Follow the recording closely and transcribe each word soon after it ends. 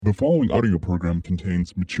The following audio program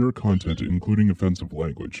contains mature content, including offensive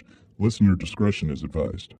language. Listener discretion is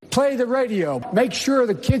advised. Play the radio. Make sure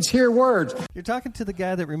the kids hear words. You're talking to the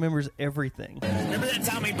guy that remembers everything. Remember that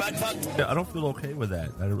time we butt-fucked? I don't feel okay with that.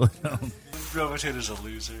 I really don't. Robotutor's a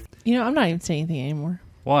loser. You know, I'm not even saying anything anymore.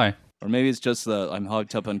 Why? Or maybe it's just I'm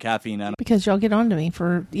hogged up on caffeine. Because y'all get on to me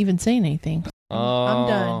for even saying anything. I'm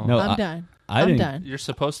done. No, I'm done. I I'm didn't. done. You're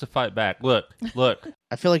supposed to fight back. Look.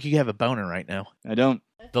 I feel like you have a boner right now. I don't.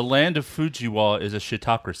 The land of Fujiwa is a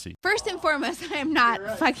shitocracy. First and foremost, I am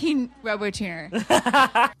not fucking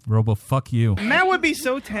Robotuner. Robo, fuck you. That would be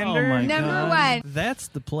so tender. Oh my Number one. That's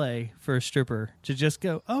the play for a stripper. To just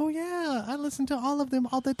go, oh yeah, I listen to all of them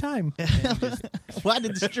all the time. Why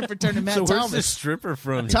did the stripper turn to Matt So Thomas? where's the stripper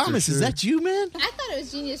from? Thomas, is that you, man? I thought it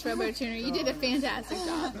was genius, Robotuner. You did a fantastic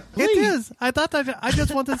job. It is. I thought that I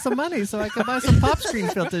just wanted some money so I could buy some pop screen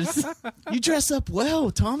filters. You dress up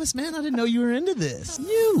well, Thomas, man. I didn't know you were into this.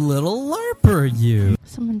 You little LARPer, you.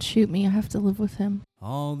 Someone shoot me. I have to live with him.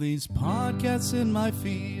 All these podcasts in my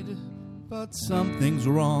feed, but something's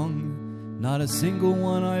wrong. Not a single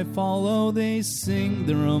one I follow, they sing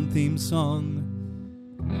their own theme song.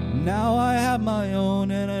 Now I have my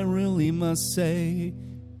own, and I really must say,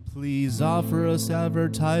 please offer us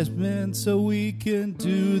advertisement so we can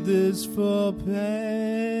do this for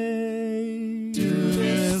pay. Do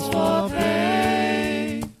this for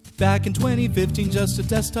pay. Back in 2015, just a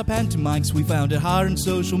desktop and two mics. We found it hard on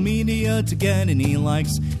social media to get any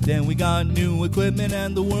likes. Then we got new equipment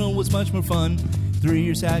and the world was much more fun. 3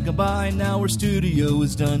 years had gone by, now our studio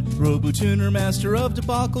is done. Robotuner, master of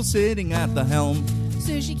debacle, sitting at the helm.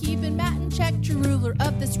 Sushi keeping Matt in check, true ruler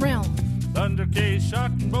of this realm. Thunder K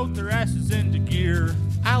shocking both their asses into gear.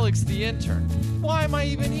 Alex the intern. Why am I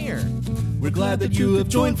even here? We're glad that you have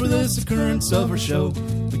joined for this occurrence of our show.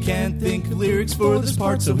 We can't think of lyrics for this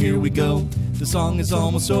part, so here we go. The song is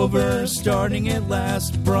almost over, starting at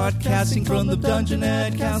last. Broadcasting from the dungeon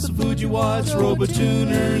at Castle Fujiwa, it's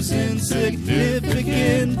Robotuner's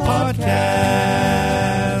Insignificant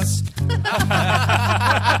Podcast.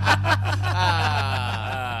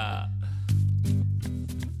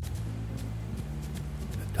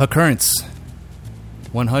 Occurrence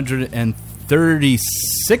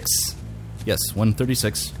 136. Yes,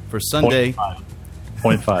 136 for Sunday.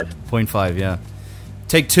 0.5, yeah.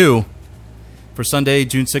 Take 2 for Sunday,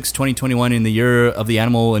 June 6, 2021, in the year of the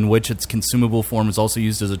animal in which its consumable form is also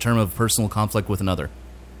used as a term of personal conflict with another.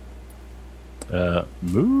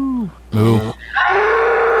 Moo.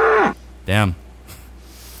 Damn.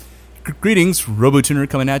 Greetings, Robotuner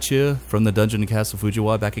coming at you from the Dungeon and Castle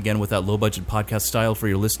Fujiwa, back again with that low-budget podcast style for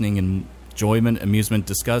your listening enjoyment, amusement,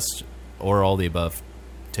 disgust, or all the above.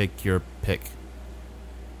 Take your pick.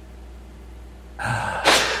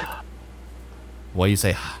 Why you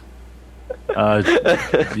say?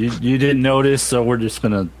 You didn't notice, so we're just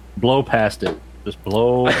gonna blow past it. Just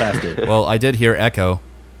blow past it. Well, I did hear echo.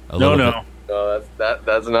 No,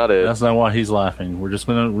 that's not it. That's not why he's laughing. We're just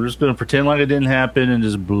gonna pretend like it didn't happen and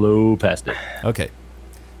just blow past it. Okay.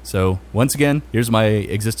 So once again, here's my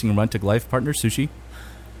existing romantic life partner, Sushi.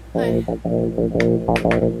 Hi.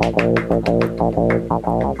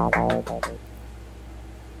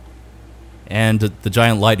 And the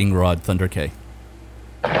giant lightning rod, Thunder K.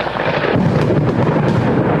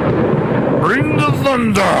 Bring the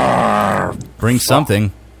thunder! Bring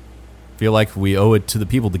something. Feel like we owe it to the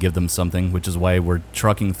people to give them something, which is why we're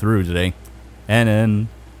trucking through today. And then,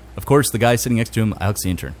 of course, the guy sitting next to him, Alex the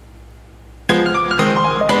intern.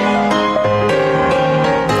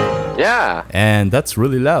 Yeah. And that's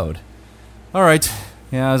really loud. All right.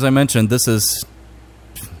 Yeah, as I mentioned, this is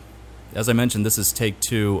take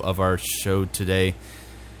 2 of our show today.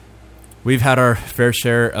 We've had our fair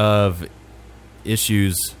share of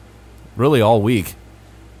issues really all week.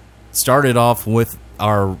 Started off with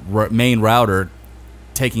our main router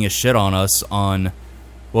taking a shit on us on,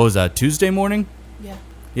 what was that, Tuesday morning? Yeah.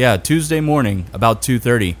 Yeah, Tuesday morning, about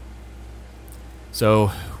 2:30.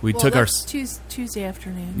 So we took our... Tuesday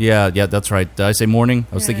afternoon. Yeah, that's right. Did I say morning?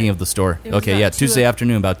 I was thinking of the store. Okay, yeah, Tuesday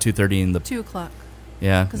afternoon, about 2:30 in the... 2 o'clock.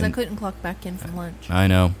 Yeah. Because I couldn't clock back in from lunch. I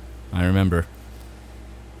know. I remember.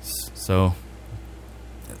 So...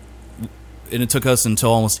 And it took us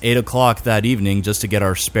until almost 8 o'clock that evening just to get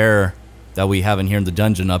our spare that we have in here in the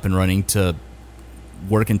dungeon up and running to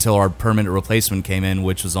work until our permanent replacement came in,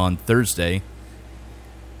 which was on Thursday.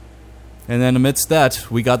 And then amidst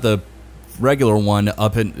that, we got the regular one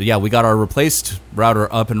up and... Yeah, we got our replaced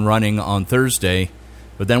router up and running on Thursday,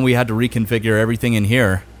 but then we had to reconfigure everything in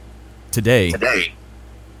here today.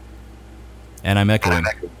 And I'm echoing.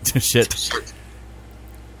 Shit.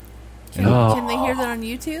 Can they hear that on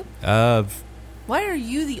YouTube? Why are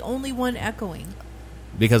you the only one echoing?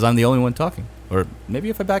 Because I'm the only one talking. Or maybe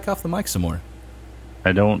if I back off the mic some more.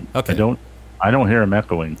 I don't hear him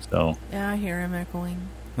echoing, so. Yeah, I hear him echoing.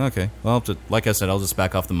 Okay. Well, like I said, I'll just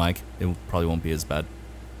back off the mic. It probably won't be as bad.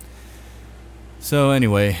 So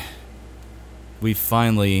anyway, we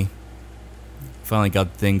finally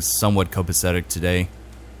got things somewhat copacetic today.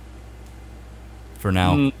 For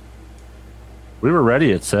now. We were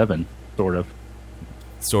ready at 7, sort of.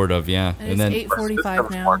 Sort of, yeah. And then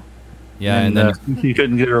 8:45 now. Yeah, and then he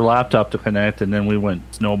couldn't get her laptop to connect, and then we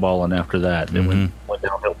went snowballing after that. It went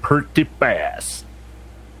downhill pretty fast.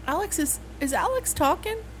 Alex, is Alex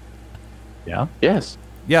talking? Yeah. Yes.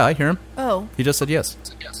 Yeah, I hear him. Oh. He just said yes.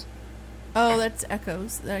 Oh, that's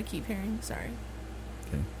echoes that I keep hearing. Sorry.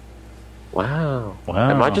 Wow.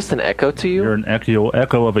 Am I just an echo to you? You're an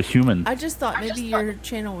echo of a human. I just thought maybe your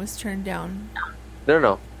channel was turned down.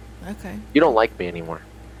 No. Okay. You don't like me anymore.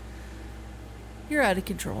 You're out of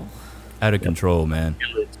control. Out of control, man.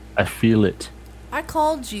 I feel it. I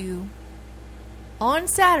called you on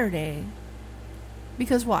Saturday.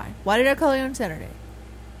 Because why? Why did I call you on Saturday?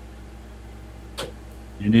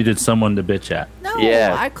 You needed someone to bitch at. No,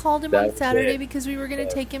 I called him on Saturday because we were going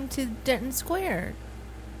to take him to Denton Square.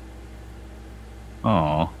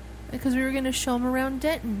 Aw. Because we were going to show him around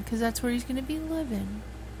Denton, because that's where he's going to be living.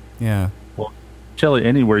 Yeah. Well, Shelly,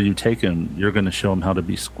 anywhere you take him, you're going to show him how to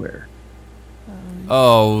be square.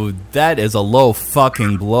 Oh, that is a low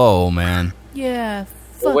fucking blow, man. Yeah.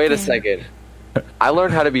 Well, wait a second. I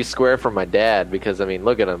learned how to be square from my dad because, I mean,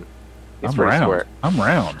 look at him. He's I'm pretty round. square. I'm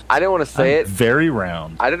round. I didn't want to say it. Very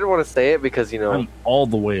round. I didn't want to say it because, you know. I'm all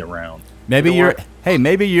the way around. Maybe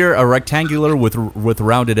maybe you're a rectangular with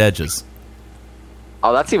rounded edges.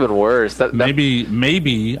 Oh, that's even worse.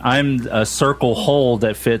 Maybe I'm a circle hole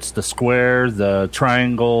that fits the square, the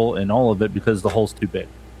triangle, and all of it because the hole's too big.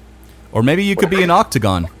 Or maybe you could be an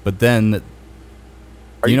octagon, but then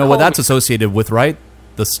you know what that's associated with, right?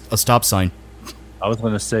 A stop sign. I was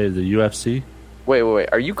going to say the UFC. Wait.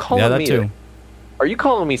 Are you calling me? Too. Are you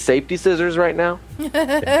calling me safety scissors right now?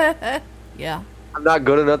 Yeah. I'm not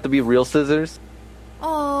good enough to be real scissors.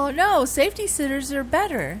 Oh no, safety scissors are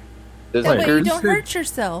better. There's that way you don't hurt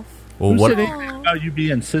yourself. Well, what about you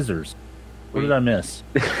being scissors? What did I miss?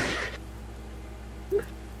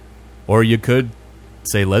 Or you could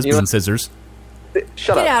say lesbian scissors.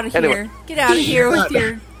 Shut up. Get out of here. Anyway. Get out of here with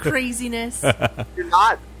your craziness. You're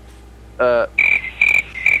not. Ow.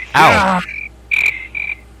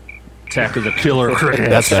 Attack of the Killer Crickets.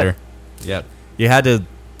 That's better. Yeah. You had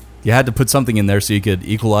to put something in there so you could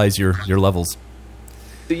equalize your levels.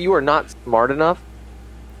 So you are not smart enough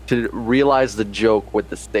to realize the joke with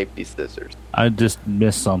the safety scissors. I just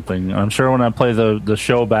missed something. I'm sure when I play the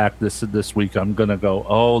show back this week, I'm gonna go,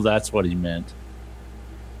 oh, that's what he meant.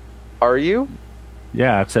 Are you?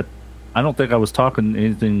 Yeah, except I don't think I was talking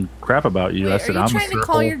anything crap about you. Wait, I said, are you I'm trying to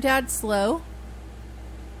call your dad slow?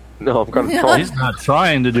 No, I'm going to. He's not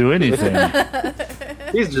trying to do anything.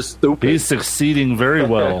 He's just stupid. He's succeeding very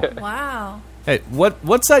well. Wow. Hey,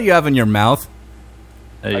 what's that you have in your mouth?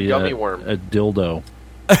 A gummy worm. A dildo.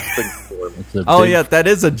 Oh yeah, that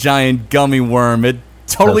is a giant gummy worm. It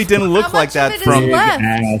totally didn't look like that from.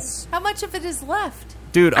 How much of it is left?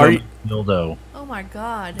 Dude, are you dildo? Oh my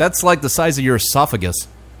god. That's like the size of your esophagus.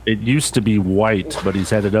 It used to be white, but he's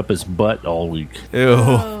had it up his butt all week. Ew.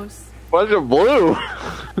 Gross. Why's it blue?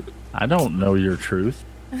 I don't know your truth.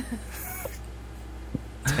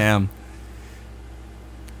 Damn.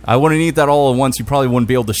 I wouldn't eat that all at once. You probably wouldn't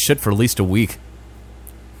be able to shit for at least a week.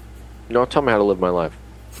 No, tell me how to live my life.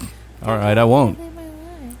 All right, I won't.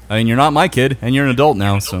 I mean, you're not my kid, and you're an adult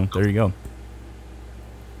now, so there you go.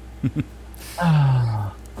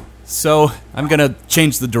 So, I'm going to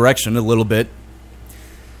change the direction a little bit.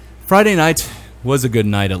 Friday night was a good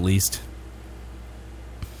night, at least.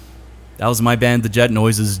 That was my band, The Jet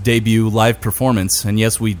Noise's debut live performance. And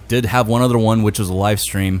yes, we did have one other one, which was a live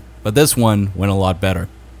stream. But this one went a lot better.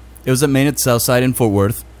 It was at Main at Southside in Fort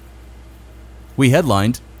Worth. We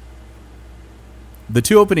headlined. The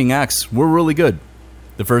two opening acts were really good.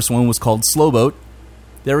 The first one was called Slow Boat.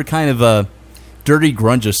 They were kind of a dirty,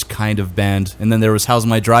 grungish kind of band. And then there was How's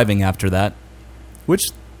My Driving after that, which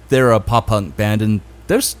they're a pop-punk band, and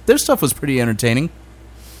their stuff was pretty entertaining.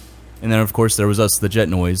 And then, of course, there was us, The Jet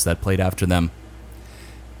Noise, that played after them.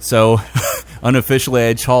 So,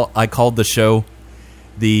 unofficially, I called the show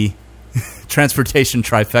the Transportation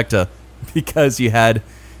Trifecta because you had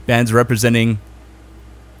bands representing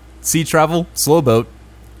sea travel, Slow Boat,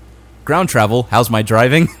 ground travel, How's My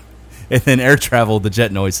Driving, and then air travel, The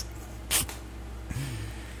Jet Noise.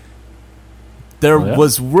 There Oh, yeah?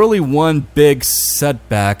 was really one big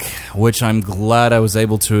setback, which I'm glad I was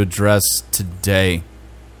able to address today.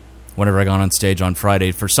 Whenever I got on stage on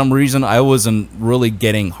Friday, for some reason I wasn't really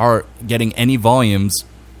getting any volume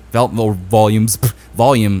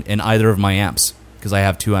in either of my amps, because I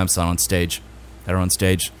have 2 amps that are on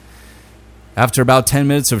stage. After about 10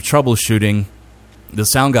 minutes of troubleshooting, the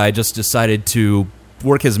sound guy just decided to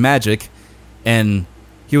work his magic, and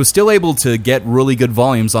he was still able to get really good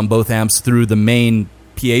volumes on both amps through the main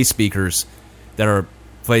PA speakers that are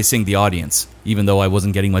facing the audience, even though I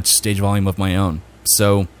wasn't getting much stage volume of my own.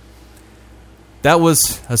 So that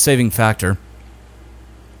was a saving factor.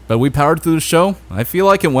 But we powered through the show. I feel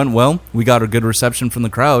like it went well. We got a good reception from the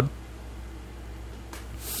crowd.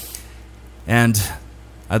 And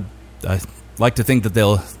I'd like to think that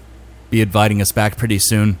they'll be inviting us back pretty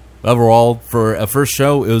soon. Overall, for a first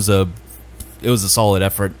show, it was a solid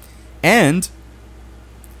effort. And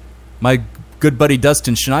my good buddy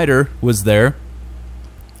Dustin Schneider was there.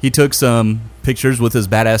 He took some pictures with his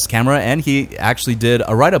badass camera, and he actually did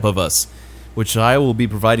a write-up of us, which I will be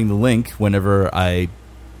providing the link whenever I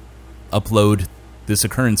upload this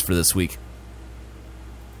occurrence for this week.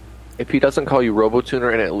 If he doesn't call you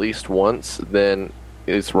RoboTuner in at least once, then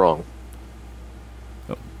it's wrong.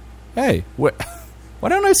 Hey, why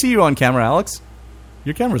don't I see you on camera, Alex?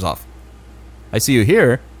 Your camera's off. I see you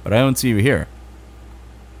here, but I don't see you here.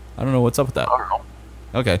 I don't know what's up with that. I don't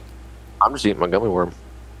know. Okay. I'm just eating my gummy worm.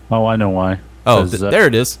 Oh, I know why. Oh, there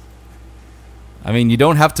it is. I mean, you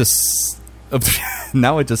don't have to...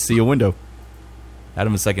 Now I just see a window. Had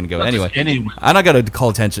him a second ago. Anyway, I'm not going to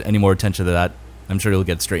call any more attention to that. I'm sure you'll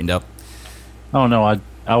get straightened up. Oh, no,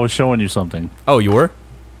 I was showing you something. Oh, you were?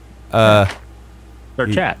 Their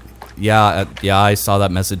chat. Yeah, I saw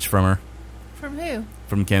that message from her. From who?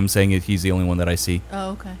 From Kim, saying that he's the only one that I see.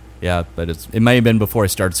 Oh, okay. Yeah, but it may have been before I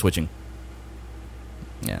started switching.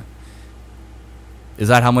 Yeah. Is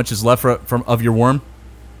that how much is left of your worm?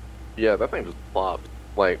 Yeah, that thing just plopped.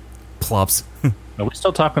 Like... Plops. Are we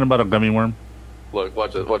still talking about a gummy worm? Look,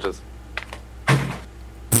 watch this, watch this.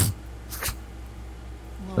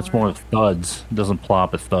 That's more of thuds. It doesn't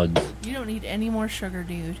plop, it thuds. You don't need any more sugar,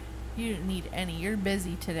 dude. You don't need any. You're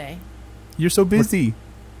busy today. You're so busy.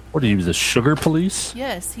 What are you, the sugar police?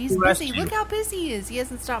 Yes, he's busy. Look how busy he is. He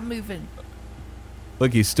hasn't stopped moving.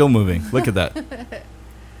 Look, he's still moving. Look at that.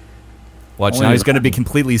 Watch, Only now he's going to be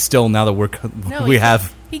completely still now that we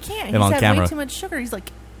have he can't. him He's on had camera. way too much sugar. He's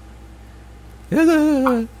like... I've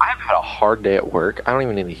had a hard day at work. I don't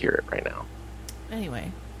even need to hear it right now.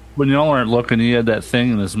 Anyway. When y'all weren't looking, he had that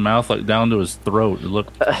thing in his mouth, like down to his throat.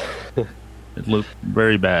 It looked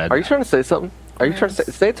very bad. Are you trying to say something? Are you trying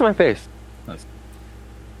to say it to my face?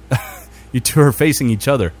 You two are facing each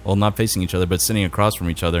other. Well, not facing each other, but sitting across from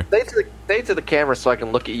each other. Say it to the camera so I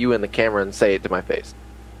can look at you in the camera and say it to my face.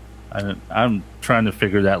 I'm trying to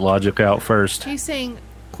figure that logic out first. He's saying,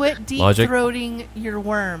 quit Logic? deep-throating your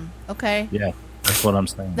worm, okay? Yeah, that's what I'm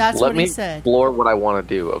saying. That's Let what me he said. explore what I want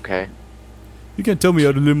to do, okay? You can't tell me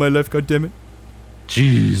how to live my life, goddammit.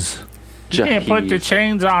 Jeez. You can't put the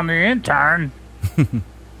chains on the intern.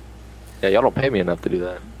 Yeah, y'all don't pay me enough to do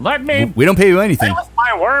that. Let me We don't pay you anything. play with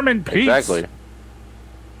my worm in peace. Exactly.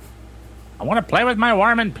 I want to play with my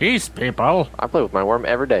worm in peace, people. I play with my worm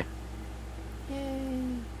every day.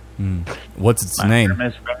 What's its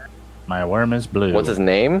name? My worm is blue. What's his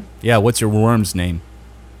name? Yeah, what's your worm's name?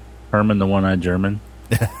 Herman, the one-eyed German.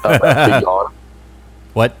 About to be gone.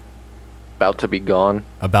 What? About to be gone.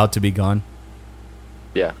 About to be gone?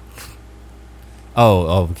 Yeah.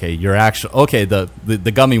 Oh, okay. Your actual... Okay,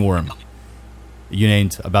 the gummy worm. You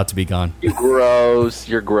named About to be gone. You gross.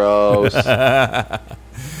 You're gross.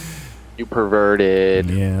 You perverted.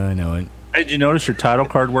 Yeah, I know it. Hey, did you notice your title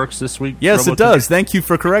card works this week? Yes, Robo it does. Thank you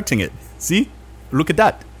for correcting it. See? Look at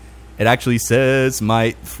that. It actually says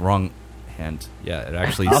my... Wrong hand. Yeah, it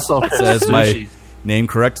actually Also says my sushi. name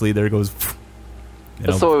correctly. There goes...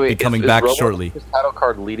 So wait, be coming is back Robo shortly. Tuner's title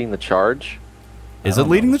card leading the charge? Is it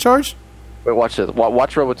leading the charge? Wait, watch this.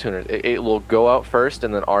 Watch RoboTuner. It will go out first,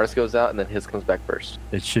 and then ours goes out, and then his comes back first.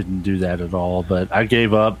 It shouldn't do that at all, but I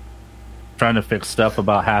gave up trying to fix stuff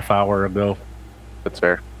about half hour ago. That's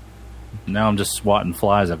fair. Now I'm just swatting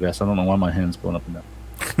flies, I guess. I don't know why my hand's going up and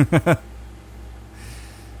down.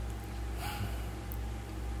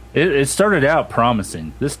 It started out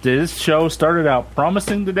promising. This show started out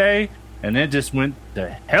promising today, and it just went to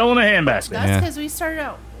hell in a handbasket. That's because we started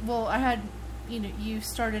out... Well, I had... you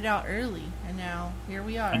started out early, and now here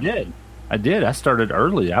we are. I did. I started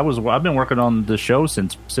early. I've been working on the show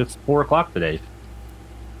since 4 o'clock today.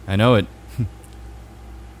 I know it.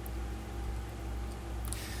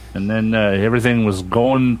 And then everything was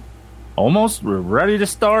going almost were ready to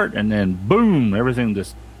start, and then boom, everything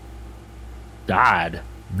just died.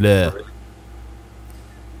 Bleh.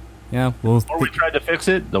 Yeah, well, The more we tried to fix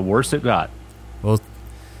it, the worse it got. well,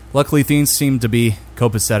 luckily things seem to be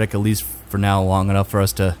copacetic, at least for now, long enough for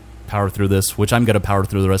us to power through this, which I'm going to power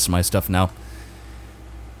through the rest of my stuff now.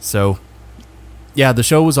 So, yeah, the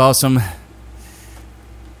show was awesome.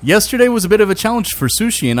 Yesterday was a bit of a challenge for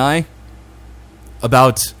Sushi and I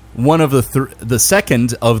about one of the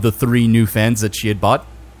second of the 3 new fans that she had bought.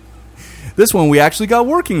 This one we actually got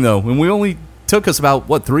working, though, and we only took us about,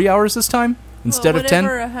 3 hours this time instead of 10?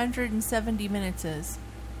 Whatever 170 minutes is.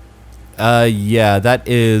 Yeah, that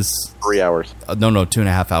is... 3 hours. No,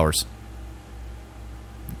 2.5 hours.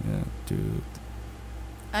 Yeah, dude.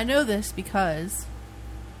 I know this because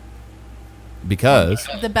Because?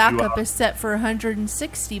 the backup is set for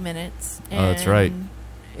 160 minutes. Oh, that's right.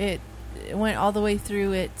 It went all the way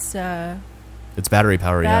through its Battery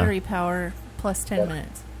power, power plus 10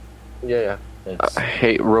 minutes. Yeah.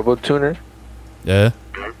 Hey, RoboTuner. Yeah?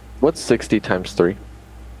 What's 60 times 3?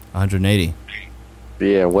 180.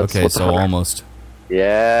 Yeah, what's 100? Almost.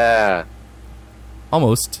 Yeah.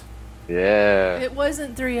 Almost. Yeah. It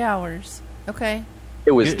wasn't 3 hours, okay?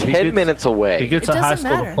 It was 10 minutes away. He gets It a high doesn't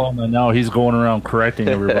school matter. diploma, and now he's going around correcting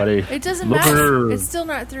everybody. It doesn't Look at matter. her. It's still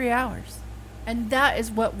not 3 hours. And that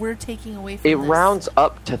is what we're taking away from It this. rounds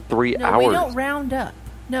up to 3 No, hours. we don't round up.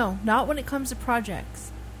 No, not when it comes to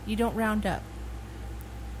projects. You don't round up.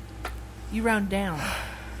 You round down.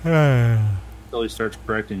 Until he starts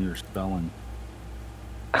correcting your spelling.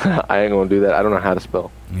 I ain't gonna do that. I don't know how to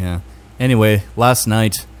spell. Yeah. Anyway, last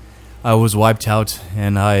night I was wiped out,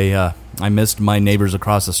 and I missed my neighbors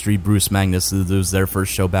across the street, Bruce Magnus. It was their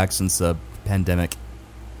first show back since the pandemic.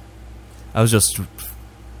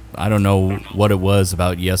 I don't know what it was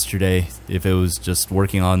about yesterday, if it was just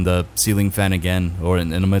working on the ceiling fan again, or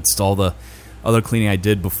in amidst all the other cleaning I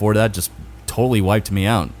did before that, just totally wiped me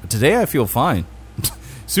out. But today I feel fine.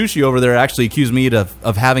 Sushi over there actually accused me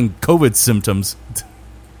of having COVID symptoms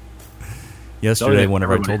yesterday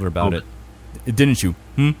whenever I told her about it. Didn't you?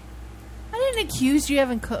 I didn't accuse you of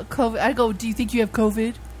having COVID. I go, do you think you have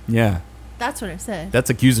COVID? Yeah. That's what I said. That's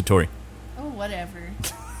accusatory. Oh, whatever.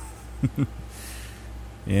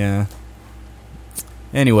 Yeah.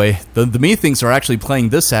 Anyway, the Methinks are actually playing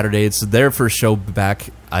this Saturday. It's their first show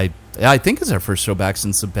back. I think it's their first show back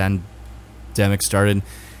since the pandemic started.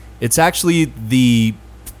 It's actually the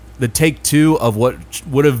take 2 of what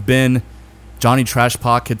would have been Johnny Trash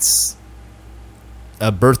Pocket's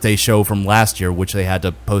birthday show from last year, which they had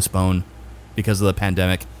to postpone because of the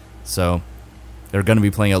pandemic. So they're going to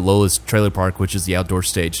be playing at Lola's Trailer Park, which is the outdoor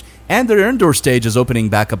stage. And their indoor stage is opening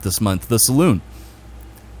back up this month, the Saloon.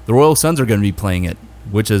 The Royal Sons are going to be playing it,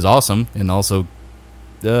 which is awesome, and also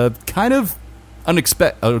kind of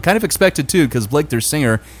expected too, because Blake, their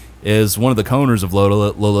singer, is one of the co-owners of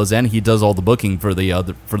Lola's, and he does all the booking for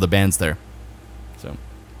the bands there. So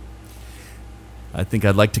I think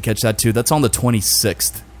I'd like to catch that too. That's on the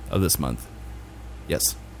 26th of this month.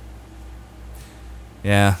 Yes.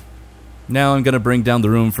 Yeah. Now I'm going to bring down the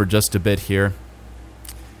room for just a bit here.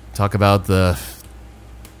 Talk about the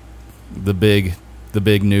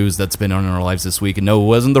big news that's been on in our lives this week. And no, it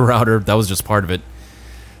wasn't the router. That was just part of it.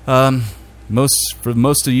 For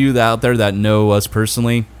most of you out there that know us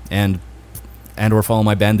personally and or follow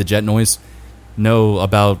my band, The Jet Noise, know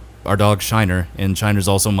about our dog Shiner. And Shiner's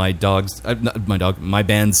also my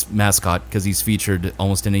band's mascot, because he's featured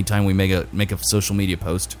almost any time we make a social media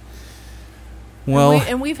post. Well,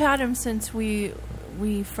 and we've had him since we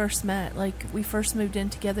first met. Like, we first moved in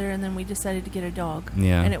together, and then we decided to get a dog.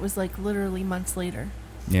 Yeah. And it was like literally months later.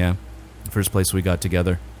 Yeah, the first place we got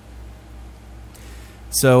together.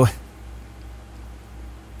 So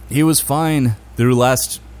he was fine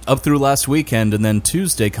up through last weekend, and then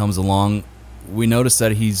Tuesday comes along. We notice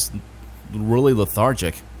that he's really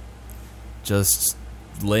lethargic, just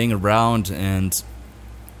laying around and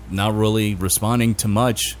not really responding to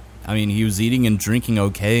much. I mean, he was eating and drinking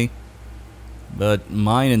okay, but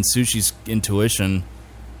mine and Sushi's intuition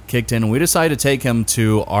kicked in, and we decided to take him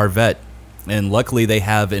to our vet. And luckily, they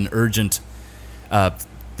have an urgent.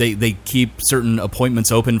 They keep certain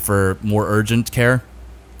appointments open for more urgent care,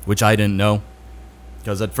 which I didn't know,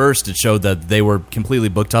 because at first it showed that they were completely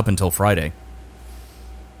booked up until Friday.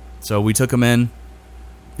 So we took him in.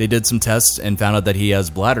 They did some tests and found out that he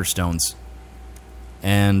has bladder stones,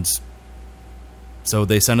 and so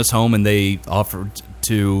they sent us home, and they offered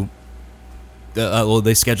to.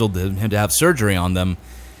 They scheduled him to have surgery on them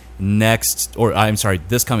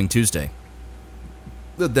this coming Tuesday.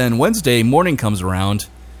 But then Wednesday morning comes around,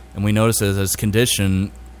 and we notice that his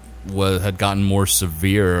condition had gotten more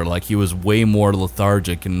severe. Like, he was way more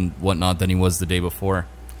lethargic and whatnot than he was the day before.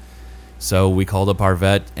 So we called up our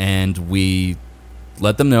vet and we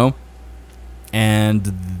let them know. And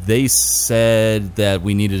they said that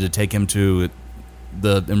we needed to take him to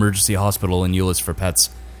the emergency hospital in Euless for pets.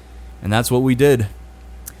 And that's what we did.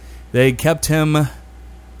 They kept him...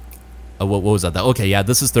 what was that? Okay, yeah,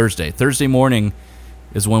 this is Thursday. Thursday morning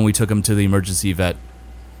is when we took him to the emergency vet.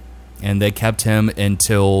 And they kept him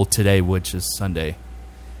until today, which is Sunday.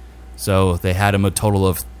 So they had him a total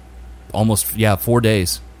of almost 4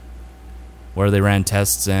 days, where they ran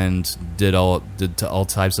tests and did all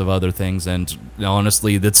types of other things. And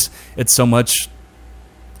honestly, it's so much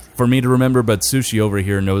for me to remember. But Sushi over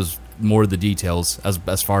here knows more of the details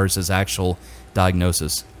as far as his actual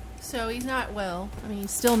diagnosis. So he's not well. I mean,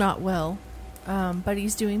 he's still not well, but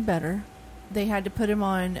he's doing better. They had to put him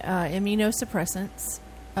on immunosuppressants.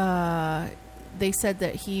 They said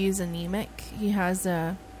that he's anemic. He has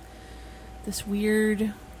this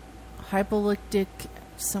weird hypolytic,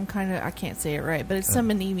 some kind of, I can't say it right, but it's some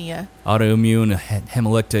anemia. Autoimmune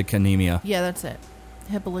hemolytic anemia. Yeah, that's it.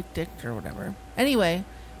 Hemolytic or whatever. Anyway,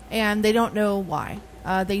 and they don't know why.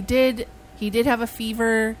 He did have a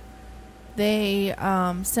fever. They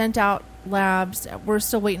sent out labs. We're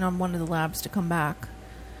still waiting on one of the labs to come back.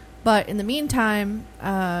 But in the meantime,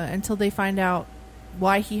 until they find out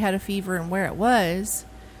why he had a fever and where it was,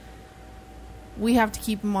 we have to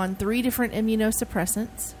keep him on 3 different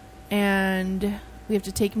immunosuppressants. And we have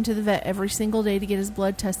to take him to the vet every single day to get his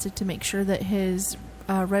blood tested to make sure that his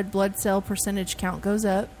red blood cell percentage count goes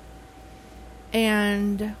up.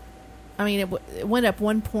 And, I mean, it went up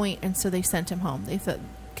 1 point, and so they sent him home. They thought,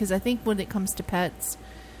 because I think when it comes to pets,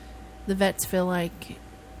 the vets feel like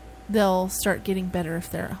they'll start getting better if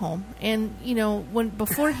they're at home. And, you know,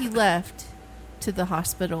 before he left to the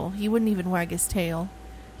hospital, he wouldn't even wag his tail.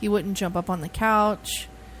 He wouldn't jump up on the couch.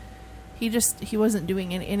 He wasn't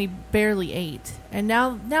doing it, and he barely ate. And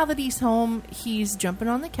now that he's home, he's jumping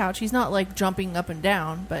on the couch. He's not like jumping up and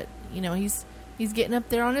down, but you know, he's getting up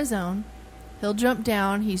there on his own. He'll jump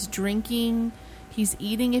down. He's drinking. He's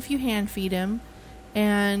eating if you hand feed him,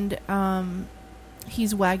 and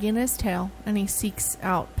he's wagging his tail, and he seeks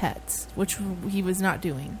out pets, which he was not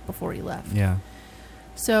doing before he left. Yeah.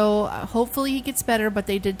 So hopefully he gets better, but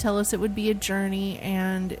they did tell us it would be a journey,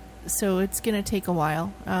 and so it's going to take a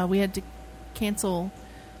while. We had to cancel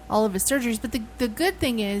all of his surgeries. But the good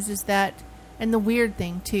thing is that, and the weird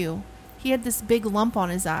thing too, he had this big lump on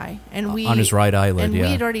his eye. And on his right eyelid, and we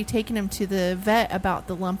had already taken him to the vet about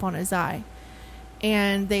the lump on his eye.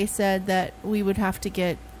 And they said that we would have to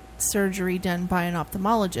get surgery done by an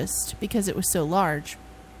ophthalmologist because it was so large.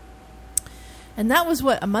 And that was,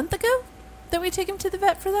 a month ago that we take him to the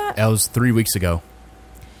vet for that? That was 3 weeks ago.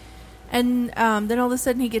 And then all of a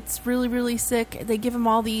sudden he gets really, really sick. They give him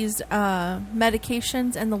all these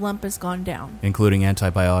medications, and the lump has gone down. Including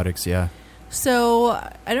antibiotics, yeah. So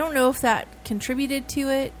I don't know if that contributed to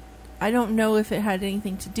it. I don't know if it had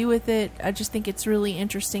anything to do with it. I just think it's really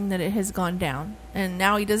interesting that it has gone down. And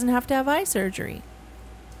now he doesn't have to have eye surgery.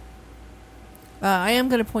 I am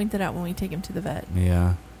going to point that out when we take him to the vet.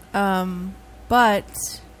 Yeah.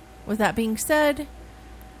 But with that being said,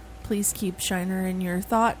 please keep Shiner in your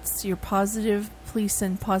thoughts. Please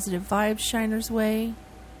send positive vibes Shiner's way.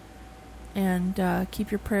 And keep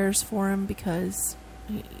your prayers for him, because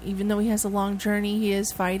even though he has a long journey, he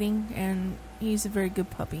is fighting, and he's a very good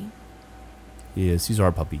puppy. He is. He's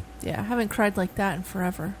our puppy. Yeah, I haven't cried like that in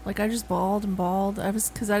forever. Like, I just bawled and bawled.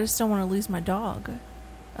 Because I just don't want to lose my dog.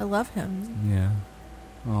 I love him.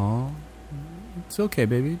 Yeah. Aw. It's okay,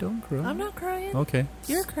 baby. Don't cry. I'm not crying. Okay.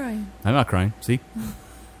 You're crying. I'm not crying. See?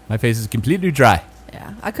 My face is completely dry.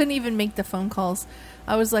 Yeah. I couldn't even make the phone calls.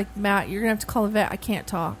 I was like, Matt, you're going to have to call the vet. I can't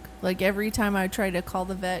talk. Like, every time I try to call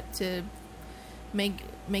the vet to make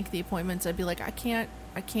the appointments, I'd be like, I can't.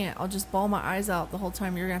 I'll just bawl my eyes out the whole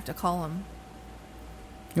time. You're going to have to call him.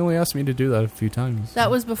 You only asked me to do that a few times. That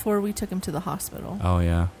was before we took him to the hospital. Oh,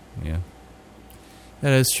 yeah. Yeah.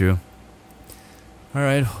 That is true. All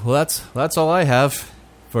right. Well, that's all I have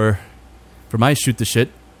for my shoot the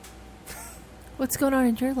shit. What's going on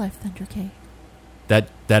in your life, Thunder K?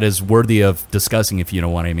 That is worthy of discussing, if you know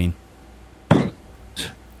what I mean.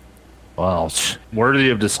 Well, worthy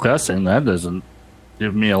of discussing. That doesn't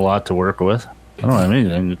give me a lot to work with. I don't have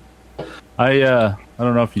anything. I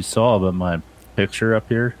don't know if you saw, but my picture up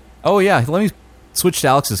here. Oh yeah, let me switch to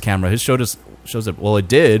Alex's camera. His shows it. Well, it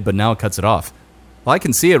did, but now it cuts it off. Well, I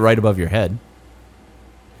can see it right above your head.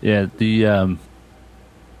 Yeah, Here,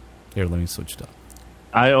 let me switch to.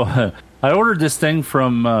 I ordered this thing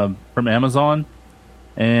from Amazon,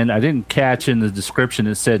 and I didn't catch in the description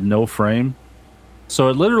it said no frame. So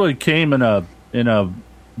it literally came in a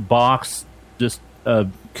box, just a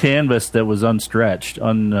canvas that was unstretched,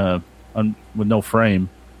 with no frame.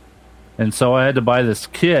 And so I had to buy this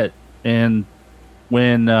kit, and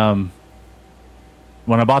when I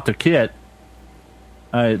bought the kit,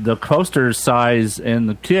 the coaster size and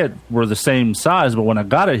the kit were the same size, but when I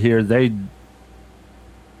got it here, I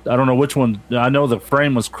don't know which one. I know the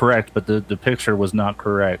frame was correct, but the picture was not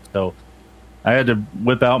correct. So I had to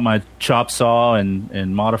whip out my chop saw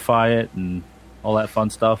and modify it and all that fun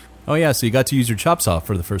stuff. Oh yeah, so you got to use your chop saw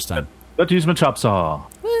for the first time. Got to use my chop saw.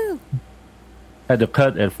 Woo! Had to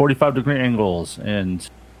cut at 45-degree angles, and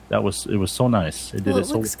it was so nice. It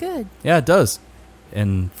looks good. Yeah, it does.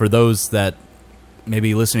 And for those that may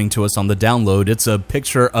be listening to us on the download, it's a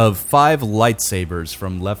picture of 5 lightsabers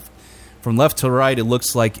from left to right. It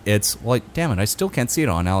looks like it's damn it, I still can't see it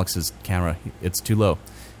on Alex's camera. It's too low.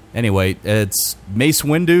 Anyway, it's Mace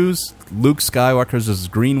Windu's, Luke Skywalker's is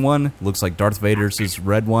green one. Looks like Darth Vader's is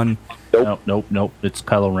red one. Nope. It's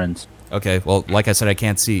Kylo Ren's. Okay, well, like I said, I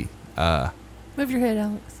can't see. Move your head,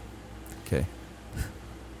 Alex.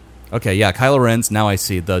 Okay, yeah, Kylo Ren's. Now I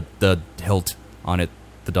see the hilt on it,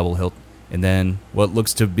 the double hilt. And then what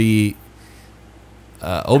looks to be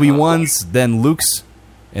Obi-Wan's, then Luke's,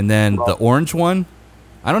 and then the orange one.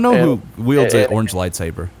 I don't know who wields the orange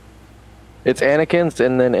lightsaber. It's Anakin's,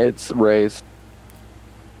 and then it's Rey's.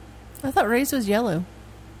 I thought Rey's was yellow.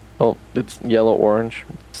 Oh, it's yellow-orange.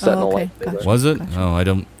 Okay. Gotcha. Was it? Gotcha. Oh, I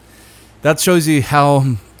don't... That shows you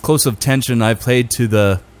how close of tension I've played to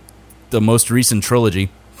the most recent trilogy.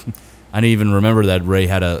 I didn't even remember that Rey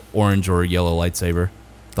had a orange or yellow lightsaber.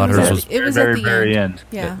 Thought hers was... It was very, at the very end.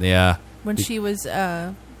 Yeah. Yeah. When she was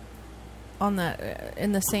on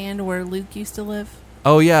in the sand where Luke used to live.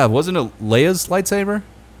 Oh, yeah. Wasn't it Leia's lightsaber?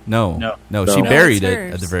 No. She buried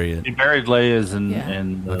it at the very end. He buried Leia's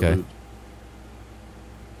and okay. Luke.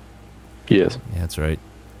 Yes. Yeah, that's right.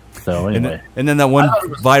 So anyway. And then that one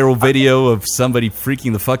viral video of somebody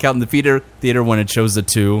freaking the fuck out in the theater when it shows the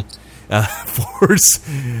two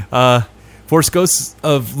Force Ghosts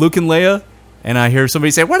of Luke and Leia, and I hear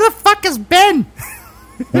somebody say, "Where the fuck is Ben?"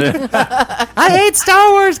 I hate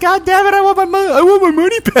Star Wars. God damn it! I want my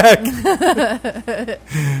money back.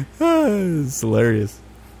 It's hilarious.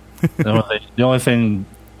 The only thing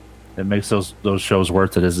that makes those shows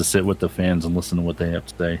worth it is to sit with the fans and listen to what they have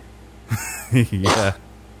to say. Yeah.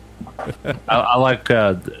 I like,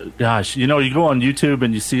 gosh, you go on YouTube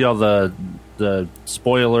and you see all the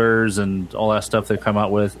spoilers and all that stuff they come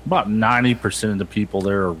out with. About 90% of the people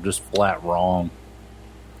there are just flat wrong.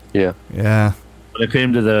 Yeah. Yeah. When it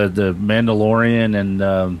came to the Mandalorian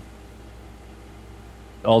and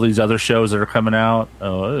all these other shows that are coming out,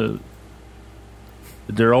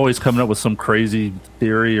 they're always coming up with some crazy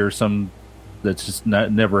theory or some that's just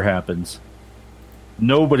never happens.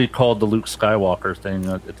 Nobody called the Luke Skywalker thing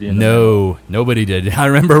at the end. No, nobody did. I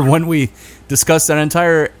remember when we discussed that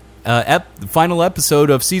entire final episode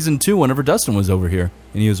of season 2 whenever Dustin was over here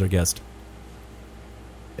and he was our guest.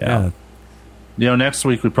 Yeah. Next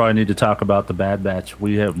week we probably need to talk about the Bad Batch.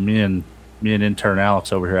 We have me and intern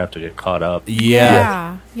Alex over here have to get caught up.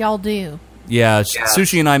 Yeah, y'all do. Yeah,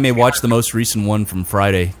 Sushi and I may watch the most recent one from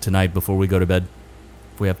Friday tonight before we go to bed,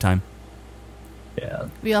 if we have time. Yeah.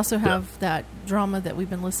 We also have that drama that we've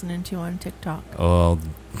been listening to on TikTok. Oh,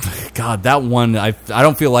 God, that one, I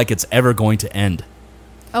don't feel like it's ever going to end.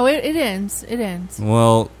 Oh, it ends. It ends.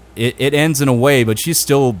 Well, it ends in a way, but she's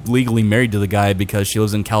still legally married to the guy because she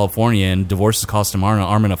lives in California and divorces cost him an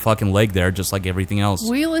arm and a fucking leg there, just like everything else.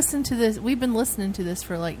 We listened to this. We've been listening to this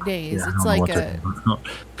for like days. It's like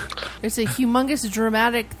it's a humongous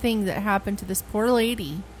dramatic thing that happened to this poor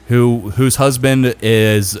lady whose husband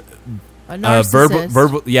is a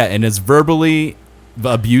narcissist. and is verbally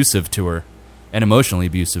abusive to her and emotionally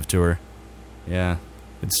abusive to her. Yeah.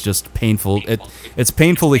 It's just painful. It's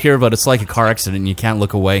painful to hear, but it's like a car accident and you can't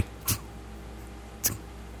look away.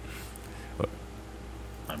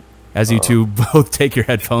 As you two both take your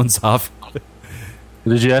headphones off.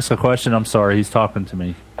 Did you ask a question? I'm sorry, he's talking to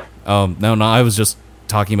me. No, I was just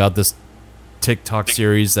talking about this TikTok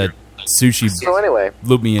series that Sushi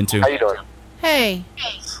looped me into. How you doing? Hey.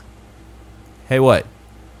 Hey, what?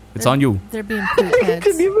 It's on you. They're being poop heads.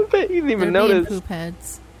 You didn't even notice. Being poop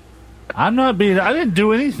heads. I didn't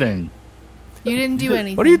do anything. You didn't do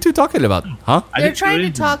anything. What are you two talking about? Huh? They're trying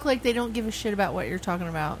to talk like they don't give a shit about what you're talking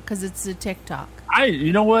about because it's a TikTok.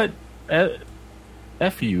 You know what?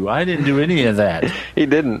 F you. I didn't do any of that. He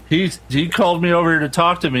didn't. He called me over to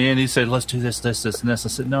talk to me and he said, let's do this, and this. I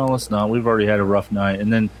said, no, let's not. We've already had a rough night.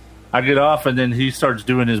 And then I get off, and then he starts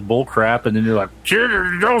doing his bull crap, and then you're like,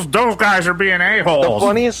 those guys are being a-holes. The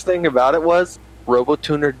funniest thing about it was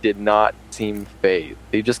RoboTuner did not seem phased.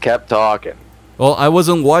 He just kept talking. Well, I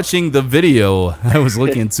wasn't watching the video. I was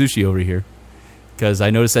looking at Sushi over here because I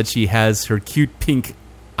noticed that she has her cute pink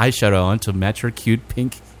eyeshadow on to match her cute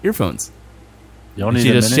pink earphones. You don't And need she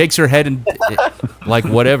a just minute? shakes her head and like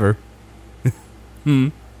whatever.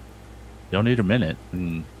 You don't need a minute.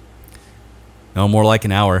 No, more like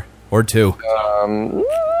an hour or two.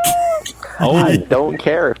 I don't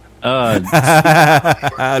care.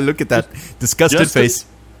 Look at that disgusted face.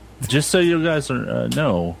 Just so you guys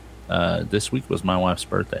know, this week was my wife's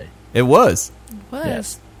birthday. It was. Was.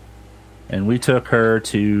 Yes. And we took her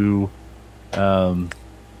to,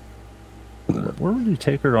 where did we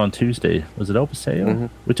take her on Tuesday? Was it El Paseo? Mm-hmm.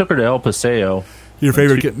 We took her to El Paseo. Your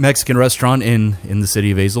favorite Mexican restaurant in the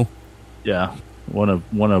city of Azle? Yeah, one of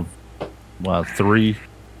 3,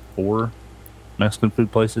 4 Mexican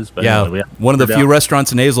food places. But Yeah, anyway, we had one of the her few down.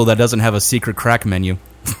 restaurants in Azle that doesn't have a secret crack menu.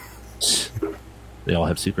 They all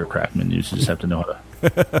have secret crack menus. You just have to know how to.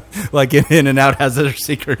 Like In-N-Out has their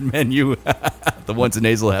secret menu. The ones in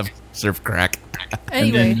Azle have serve crack.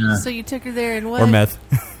 Anyway, then, so you took her there and what? Or meth.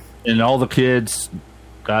 And all the kids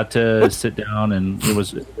got to sit down, and it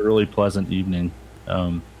was a really pleasant evening.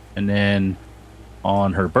 And then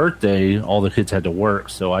on her birthday, all the kids had to work,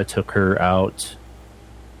 so I took her out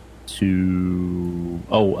to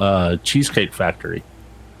Cheesecake Factory.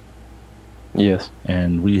 Yes.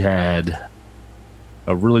 And we had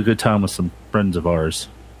a really good time with some friends of ours.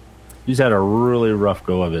 She's had a really rough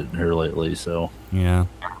go of it here lately, so Yeah.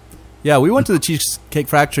 Yeah, we went to the Cheesecake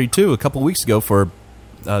Factory, too, a couple weeks ago for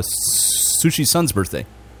Sushi's son's birthday.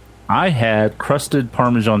 I had crusted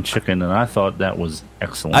Parmesan chicken, and I thought that was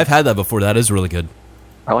excellent. I've had that before. That is really good.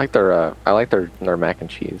 I like their mac and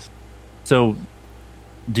cheese. So,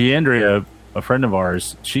 DeAndrea, a friend of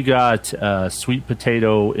ours, she got sweet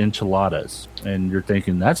potato enchiladas, and you're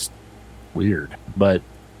thinking that's weird, but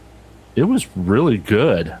it was really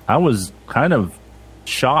good. I was kind of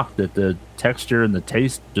shocked that the texture and the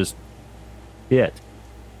taste just hit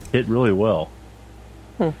really well.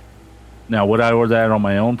 Now, would I order that on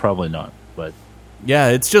my own? Probably not, but Yeah,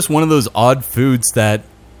 it's just one of those odd foods that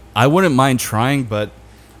I wouldn't mind trying, but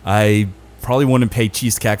I probably wouldn't pay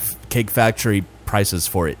Cheesecake Factory prices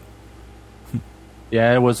for it.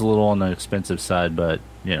 yeah, it was a little on the expensive side, but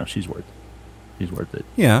you know, she's worth it. She's worth it.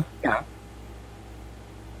 Yeah.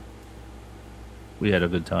 We had a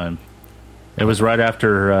good time. It was right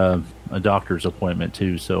after a doctor's appointment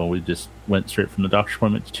too, so we just went straight from the doctor's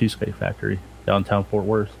appointment to Cheesecake Factory downtown Fort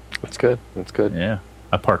Worth. That's good. That's good. Yeah,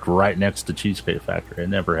 I parked right next to Cheesecake Factory. It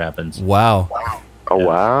never happens. Wow. Oh,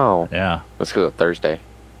 wow. Yeah, Let's go to Thursday.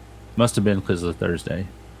 must have been because of Thursday.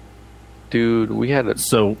 Dude, we had a...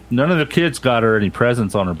 So none of the kids got her any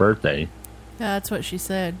presents on her birthday, Yeah, that's what she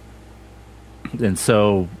said. and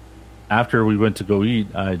so after we went to go eat,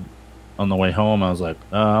 on the way home, I was like,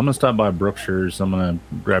 I'm gonna stop by Brookshire's. I'm gonna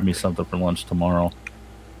grab me something for lunch tomorrow.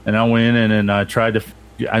 And I went in and I tried to.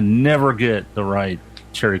 I never get the right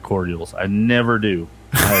cherry cordials. I never do.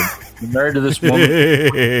 I'm married to this woman,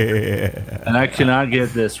 and I cannot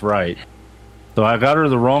get this right. So I got her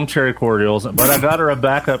the wrong cherry cordials, but I got her a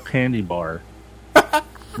backup candy bar. At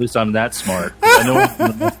least I'm that smart. I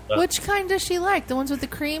know Which kind does she like? The ones with the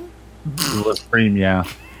cream? with cream, yeah.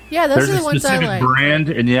 Yeah, those There's are the a ones I specific like. brand,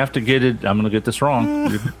 and you have to get it. I'm going to get this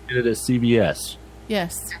wrong. You have to get it at CVS.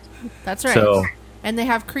 Yes, that's right. So- and they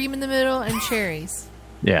have cream in the middle and cherries.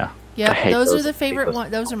 Yeah. Yep, I hate those are those. the favorite Those-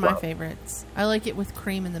 ones. Those are my favorites. I like it with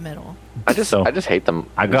cream in the middle. I just hate them.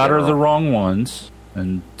 I in got her the general. wrong ones,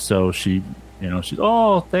 and so she, she's,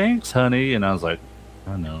 oh, thanks, honey. And I was like,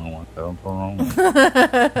 I know, I want the wrong one.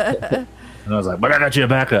 And I was like, but I got you a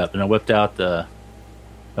backup. And I whipped out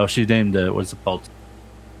she named what's it called?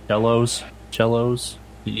 Cellos?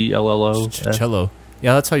 E-L-L-O? Cello.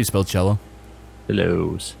 Yeah, that's how you spell cello.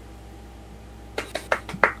 Cellos.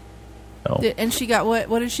 Oh, And she got what?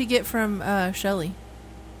 What did she get from Shelly?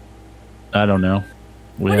 I don't know.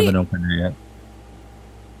 We What do haven't you- opened it yet.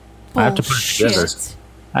 I have to put it together. Bullshit.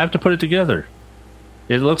 I have to put it together.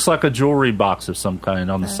 It looks like a jewelry box of some kind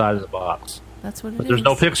on the side of the box. That's what it But is. there's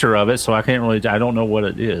no picture of it, so I can't really. I don't know what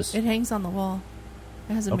it is. It hangs on the wall.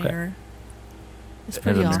 It has a Okay. mirror. It's It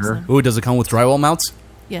has pretty a mirror? awesome. Ooh, does it come with drywall mounts?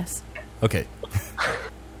 Yes. Okay.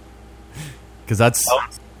 Because that's...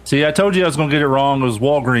 See, I told you I was going to get it wrong. It was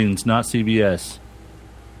Walgreens, not CVS.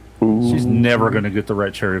 She's never going to get the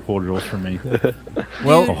right cherry cordials from me.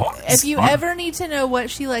 Well, Dude, if you ever need to know what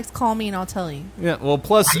she likes, call me and I'll tell you. Yeah, well,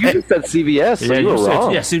 plus... You just said CVS, so you were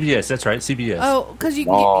wrong. Yeah, CVS. That's right, CVS. Oh, because you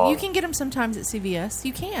can get them sometimes at CVS.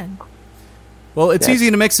 You can. Well, it's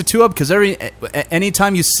easy to mix the two up because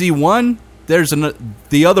anytime you see one, there's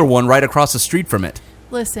the other one right across the street from it.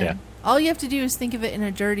 Listen, all you have to do is think of it in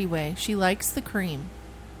a dirty way. She likes the cream.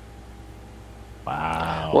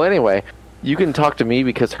 Wow. Well, anyway, you can talk to me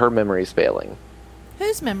because her memory's failing.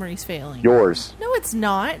 Whose memory's failing? Yours. No, it's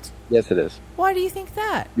not. Yes, it is. Why do you think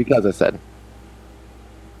that? Because I said.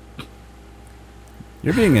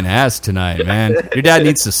 You're being an ass tonight, man. Your dad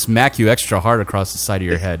needs to smack you extra hard across the side of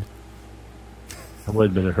your head. I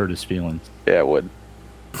would, but it hurt his feelings. Yeah, it would.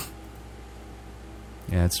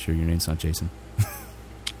 Yeah, that's true. Your name's not Jason.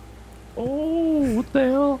 Oh, what the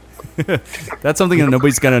hell? That's something that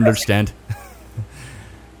nobody's going to understand.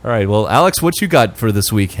 All right, well, Alex, what you got for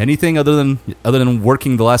this week? Anything other than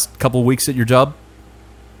working the last couple of weeks at your job?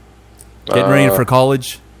 Getting ready for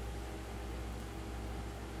college?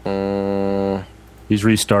 He's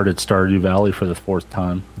restarted Stardew Valley for the fourth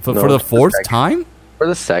time. For the fourth time? For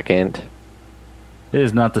the second. It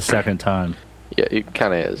is not the second time. Yeah, it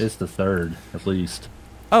kind of is. It's the third, at least.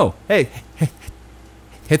 Oh, hey,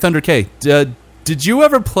 Thunder K, did you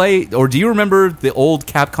ever play, or do you remember the old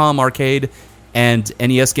Capcom arcade and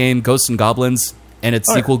NES game Ghosts and Goblins and its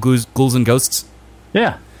sequel Ghouls and Ghosts?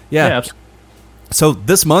 Yeah. So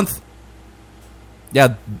this month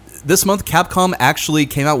Capcom actually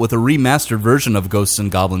came out with a remastered version of Ghosts and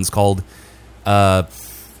Goblins called,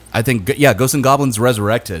 Ghosts and Goblins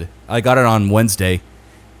Resurrected. I got it on Wednesday,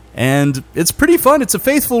 and it's pretty fun. It's a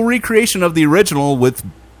faithful recreation of the original with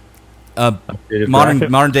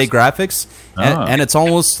modern day graphics, and it's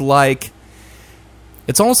almost like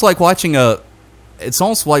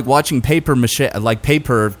watching paper mache, like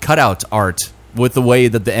paper cutout art, with the way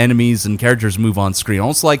that the enemies and characters move on screen,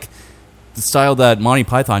 almost like the style that Monty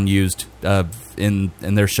Python used in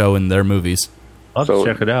their show and their movies. I'll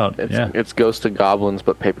check it out. It's Ghost of Goblins,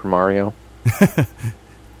 but Paper Mario.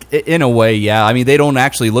 In a way, yeah. I mean, they don't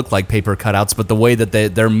actually look like paper cutouts, but the way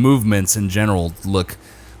that their movements in general look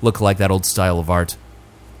like that old style of art.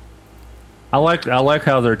 I like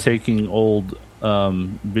how they're taking old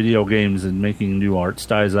video games and making new art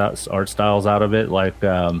styles out of it. Like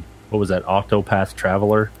what was that, Octopath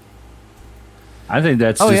Traveler? I think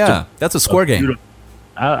that's that's a Square game.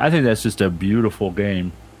 I think that's just a beautiful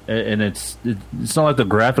game, and it's not like the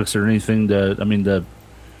graphics or anything.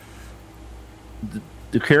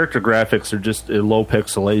 The character graphics are just low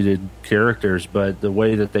pixelated characters, but the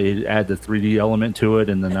way that they add the 3D element to it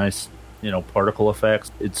and the nice, particle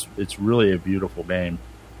effects, it's really a beautiful game.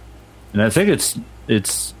 And I think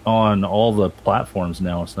it's on all the platforms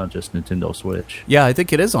now. It's not just Nintendo Switch. Yeah, I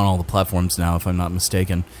think it is on all the platforms now, if I'm not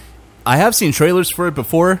mistaken. I have seen trailers for it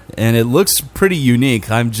before, and it looks pretty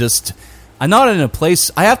unique. I'm not in a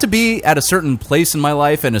place. I have to be at a certain place in my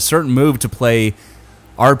life and a certain mood to play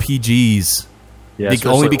RPGs. Yeah,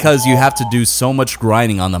 only because you have to do so much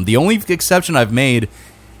grinding on them. The only exception I've made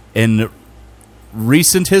in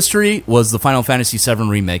recent history was the Final Fantasy VII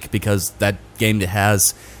Remake, because that game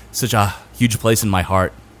has such a huge place in my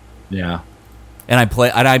heart. Yeah. And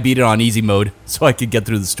I beat it on easy mode so I could get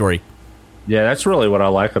through the story. Yeah, that's really what I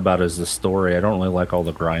like about it, is the story. I don't really like all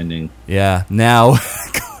the grinding. Yeah. Now,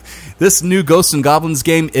 this new Ghosts and Goblins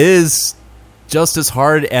game is just as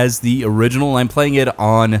hard as the original. I'm playing it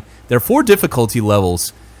on... There are 4 difficulty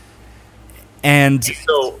levels. And...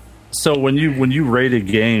 So when you rate a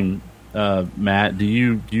game, Matt, do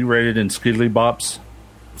you rate it in Skiddly Bops?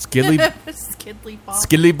 Skiddly Bops.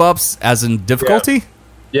 Skiddly Bops as in difficulty?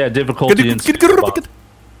 Yeah, difficulty in Skiddly Bops.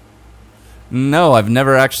 No, I've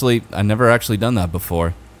never actually done that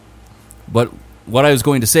before. But what I was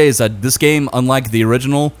going to say is that this game, unlike the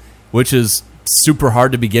original, which is super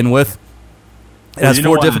hard to begin with, it has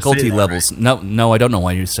 4 difficulty levels. Right? No, I don't know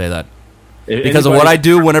why you say that. Because of what I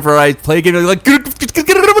do whenever I play a game, like...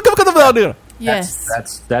 Yes.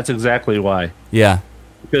 That's exactly why. Yeah.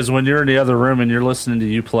 Because when you're in the other room and you're listening to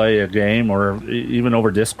you play a game, or even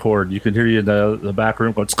over Discord, you can hear you in the back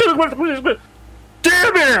room going, damn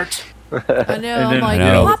it! I know, I'm like,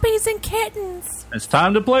 puppies and kittens. It's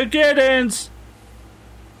time to play kittens!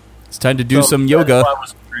 It's time to do some yoga.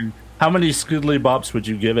 How many Skiddly Bops would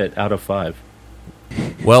you give it out of 5?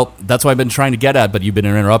 Well, that's what I've been trying to get at, but you've been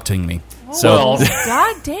interrupting me. So,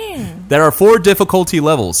 God damn. There are 4 difficulty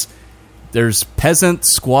levels. There's Peasant,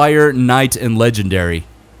 Squire, Knight, and Legendary.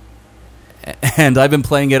 And I've been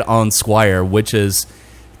playing it on Squire, which is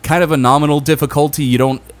kind of a nominal difficulty.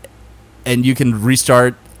 And you can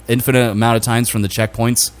restart infinite amount of times from the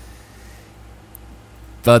checkpoints.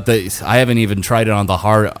 But I haven't even tried it on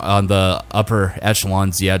the upper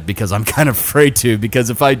echelons yet because I'm kind of afraid to. Because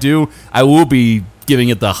if I do, I will be giving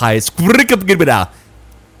it the highest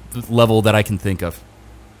level that I can think of.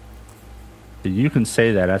 You can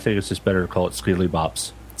say that. I think it's just better to call it Skiddly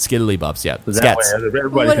Bops. Skiddly Bops, yeah. That way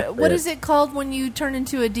everybody What is it called when you turn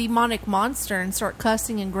into a demonic monster and start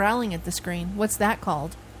cussing and growling at the screen? What's that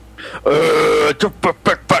called?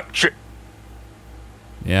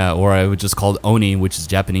 Yeah, or I would just call it Oni, which is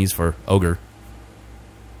Japanese for ogre.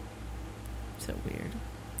 So weird.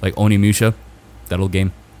 Like Onimusha, that old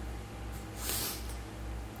game.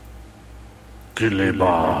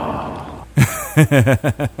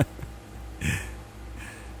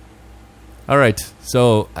 All right,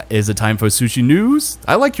 so is it time for sushi news?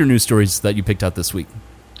 I like your news stories that you picked out this week.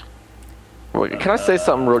 Wait, can I say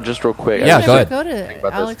something real quick? Yeah, go ahead. Go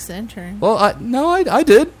to Alex the intern. Well, I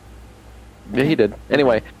did. Yeah, he did.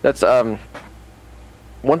 Anyway, that's one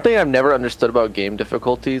thing I've never understood about game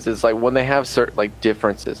difficulties is like when they have certain like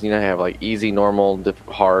differences. You know, they have like easy, normal,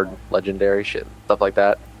 hard, legendary shit, stuff like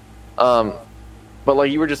that. But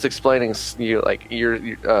like you were just explaining,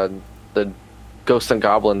 the Ghosts and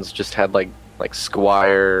Goblins just had like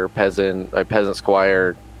squire, peasant,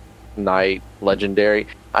 squire, knight, legendary.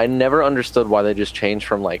 I never understood why they just changed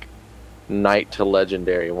from like knight to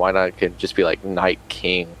legendary. Why not could just be like knight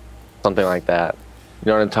king, something like that.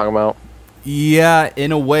 You know what I'm talking about? Yeah,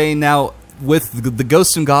 in a way. Now with the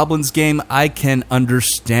Ghosts and Goblins game, I can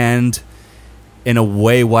understand in a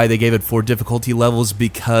way why they gave it 4 difficulty levels,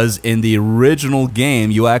 because in the original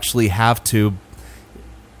game you actually have to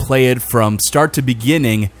play it from start to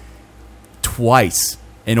beginning twice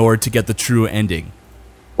in order to get the true ending.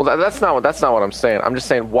 Well, that's not what I'm saying. I'm just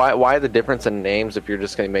saying why the difference in names if you're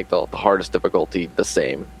just going to make the hardest difficulty the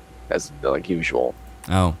same as like usual.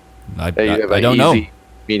 Oh, I like don't easy, know.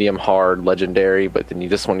 Medium, hard, legendary, but then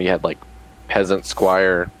this one you had like peasant,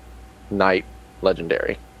 squire, knight,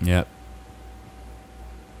 legendary. Yep.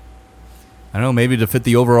 I don't know, maybe to fit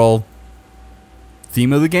the overall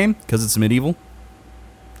theme of the game because it's medieval.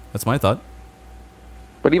 That's my thought.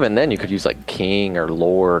 But even then, you could use like king or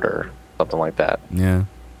lord or something like that. Yeah.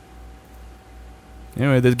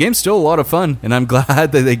 Anyway, the game's still a lot of fun, and I'm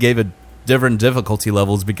glad that they gave it different difficulty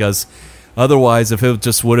levels, because otherwise, if it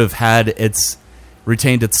just would have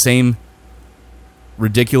retained its same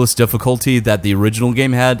ridiculous difficulty that the original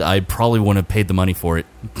game had, I probably wouldn't have paid the money for it.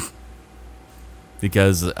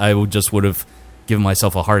 Because I would have given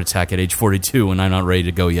myself a heart attack at age 42 and I'm not ready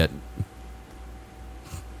to go yet.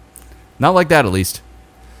 Not like that, at least.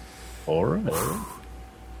 All right.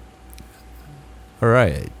 All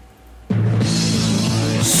right.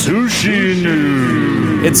 Sushi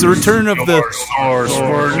news. It's the return of the source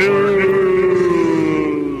for news.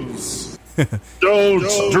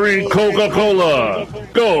 Don't drink Coca-Cola.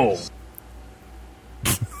 Go.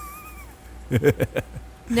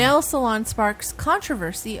 Nail salon sparks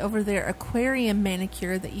controversy over their aquarium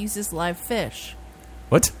manicure that uses live fish.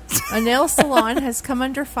 What? A nail salon has come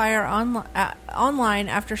under fire online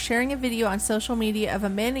after sharing a video on social media of a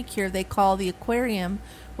manicure they call the aquarium,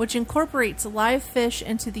 which incorporates live fish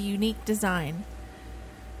into the unique design.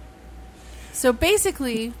 So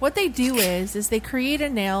basically, what they do is they create a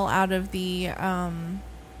nail out of the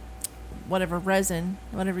whatever resin,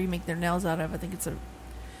 whatever you make their nails out of. I think it's a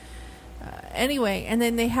anyway, and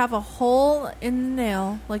then they have a hole in the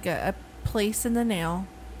nail, like a place in the nail,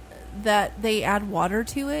 that they add water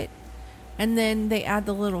to it, and then they add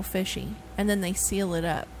the little fishy, and then they seal it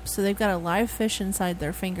up. So they've got a live fish inside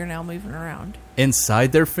their fingernail moving around.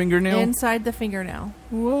 Inside their fingernail? Inside the fingernail.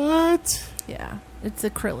 What? Yeah, it's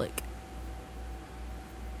acrylic.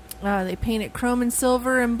 They paint it chrome and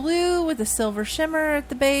silver and blue with a silver shimmer at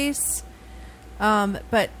the base.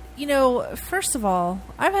 But you know, first of all,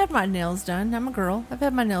 I've had my nails done. I'm a girl. I've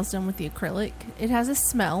had my nails done with the acrylic. It has a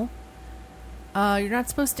smell. You're not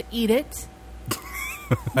supposed to eat it.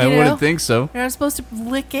 I wouldn't think so. You're not supposed to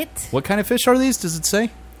lick it. What kind of fish are these? Does it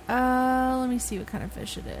say? Let me see what kind of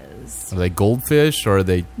fish it is. Are they goldfish or are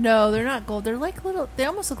they... No, they're not gold. They're like little... They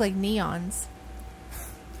almost look like neons.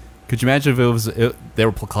 Could you imagine if they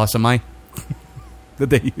were placosami that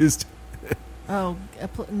they used? Oh,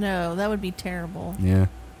 no, that would be terrible. Yeah.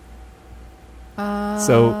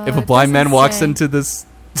 So if a blind man walks into this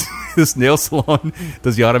this nail salon,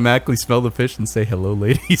 does he automatically smell the fish and say, "Hello,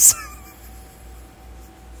 ladies"?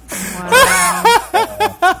 Wow.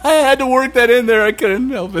 I had to work that in there. I couldn't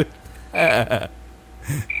help it. I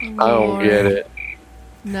don't get it.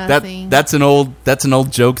 Nothing. That's an old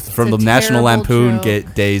joke from the National Lampoon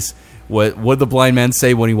days. What would the blind man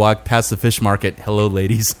say when he walked past the fish market? "Hello,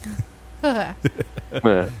 ladies." So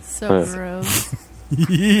gross.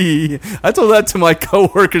 I told that to my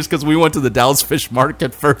coworkers because we went to the Dallas Fish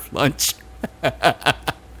Market for lunch.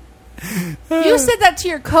 You said that to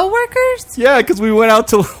your coworkers? Yeah, because we went out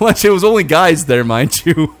to lunch. It was only guys there, mind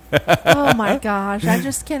you. Oh my gosh, I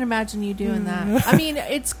just can't imagine you doing that. I mean,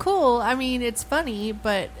 it's cool. I mean, it's funny,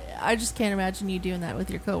 but I just can't imagine you doing that with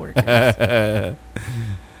your coworkers. I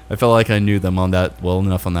felt like I knew them on that well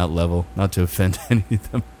enough on that level, not to offend any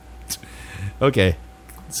of them. Okay,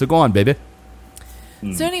 so go on, baby.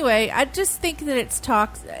 So anyway, I just think that it's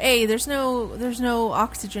toxic. There's no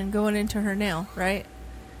oxygen going into her nail, right?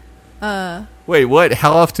 Wait, what?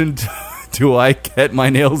 How often do I get my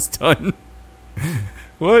nails done?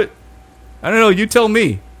 What? I don't know. You tell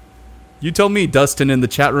me. You tell me, Dustin, in the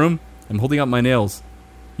chat room. I'm holding up my nails.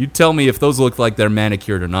 You tell me if those look like they're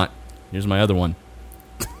manicured or not. Here's my other one.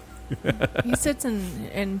 He sits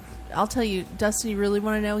and I'll tell you, Dustin, you really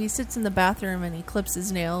want to know? He sits in the bathroom and he clips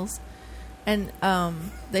his nails. And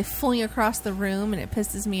they fling across the room and it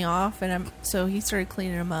pisses me off. And so he started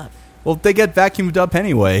cleaning them up. Well, they get vacuumed up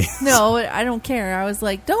anyway. No, I don't care. I was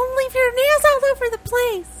like, don't leave your nails all over the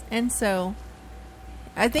place. And so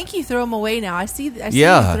I think you throw them away now. I see you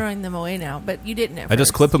throwing them away now, but you didn't at first. I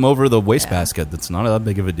just clip them over the wastebasket. That's not that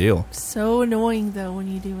big of a deal. So annoying, though,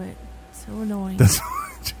 when you do it. So annoying.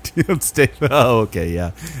 Oh, okay,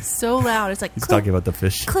 yeah. So loud. It's like, he's clip, talking about the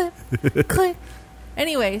fish. Clip, click.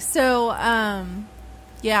 Anyway, so,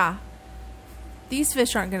 yeah. These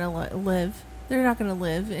fish aren't going to live. They're not going to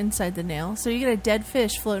live inside the nail. So you get a dead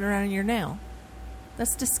fish floating around in your nail.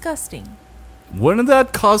 That's disgusting. Wouldn't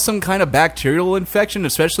that cause some kind of bacterial infection,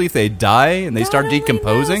 especially if they die and they start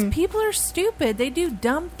decomposing? Knows. People are stupid. They do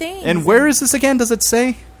dumb things. And where is this again? Does it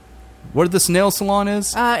say where this nail salon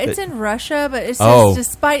is? It's in Russia, but it says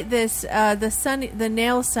despite this, the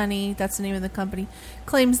Nail Sunny, that's the name of the company,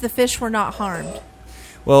 claims the fish were not harmed.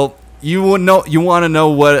 Well, you want to know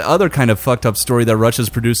what other kind of fucked up story that Russia's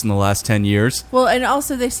produced in the last 10 years? Well, and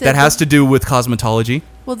also they said that has to do with cosmetology.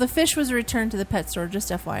 Well, the fish was returned to the pet store, just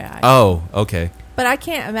FYI. Oh, okay. But I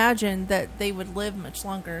can't imagine that they would live much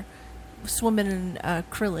longer swimming in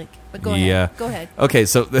acrylic. But go ahead. Go ahead. Okay,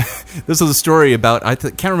 so this is a story about, I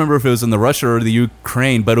can't remember if it was in the Russia or the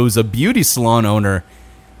Ukraine, but it was a beauty salon owner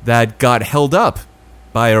that got held up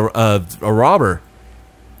by a robber.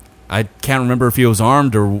 I can't remember if he was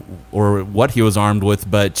armed or what he was armed with,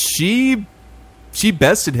 but she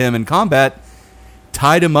bested him in combat,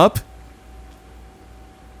 tied him up,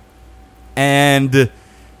 and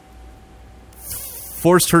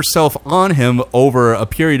forced herself on him over a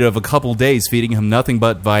period of a couple days, feeding him nothing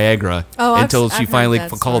but Viagra until she finally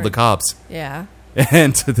called the cops. Yeah.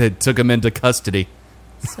 And they took him into custody.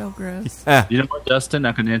 So gross. Yeah. You know what, Dustin?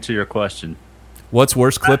 I can answer your question. What's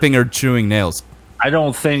worse, clipping or chewing nails? I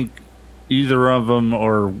don't think either of them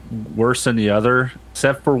are worse than the other,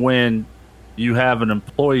 except for when you have an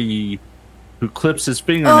employee who clips his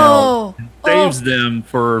fingernail and saves them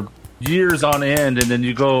for years on end, and then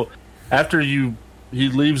you go after he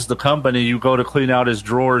leaves the company, you go to clean out his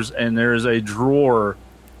drawers, and there's a drawer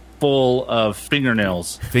full of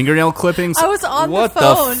fingernails. Fingernail clippings? I was on the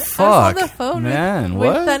phone. What the fuck? I was on the phone Man,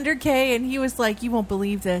 with what? Thunder K, and he was like, "You won't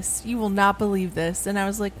believe this. You will not believe this." And I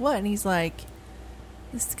was like, "What?" And he's like,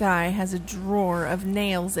 "This guy has a drawer of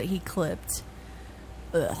nails that he clipped."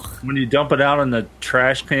 Ugh. When you dump it out in the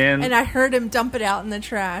trash can. And I heard him dump it out in the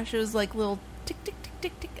trash. It was like little tick, tick, tick,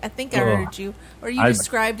 tick, tick. I think I heard you. Or you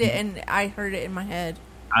described it, and I heard it in my head.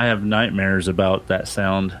 I have nightmares about that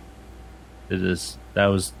sound. That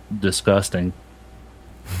was disgusting.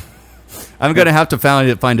 I'm going to have to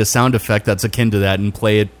find a sound effect that's akin to that and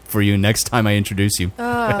play it for you next time I introduce you.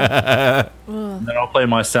 Then I'll play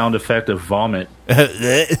my sound effect of vomit.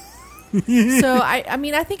 So I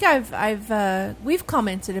mean, I think we've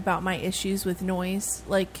commented about my issues with noise.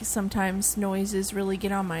 Like sometimes noises really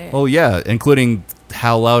get on my. Oh yeah, including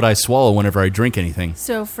how loud I swallow whenever I drink anything.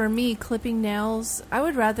 So for me, clipping nails, I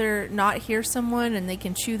would rather not hear someone and they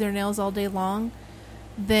can chew their nails all day long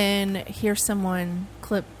than hear someone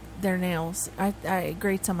clip their nails. It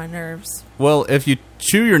grates on my nerves. Well, if you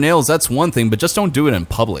chew your nails, that's one thing, but just don't do it in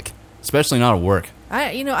public, especially not at work.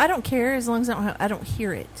 I don't care as long as I don't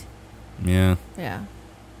hear it. Yeah. Yeah.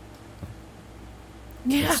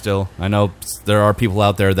 But still, I know there are people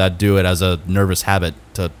out there that do it as a nervous habit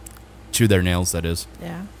to chew their nails, that is.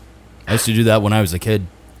 Yeah. I used to do that when I was a kid.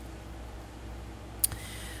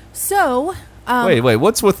 So, Wait,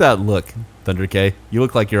 what's with that look, Thunder K? You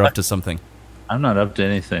look like you're up to something. I'm not up to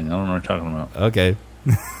anything. I don't know what you're talking about. Okay.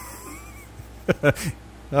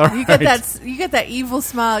 You get that evil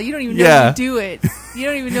smile. You don't even know you do it. You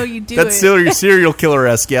don't even know you do it. That's serial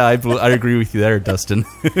killer-esque. Yeah, I agree with you there, Dustin.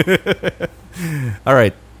 All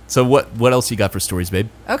right. So what else you got for stories, babe?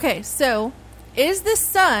 Okay, so is the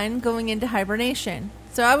sun going into hibernation?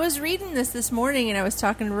 So I was reading this morning, and I was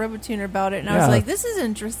talking to RoboTuner about it, and I was like, this is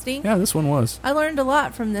interesting. Yeah, this one was. I learned a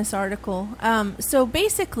lot from this article. So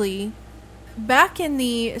basically, back in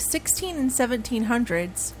the 16 and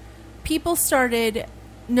 1700s, people started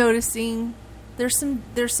noticing there's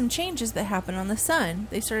some changes that happen on the sun.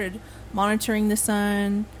 They started monitoring the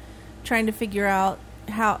sun, trying to figure out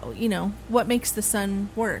how, what makes the sun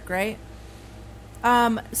work, right?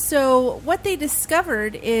 So what they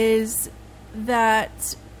discovered is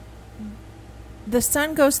that the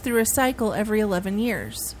sun goes through a cycle every 11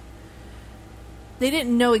 years. They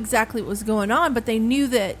didn't know exactly what was going on, but they knew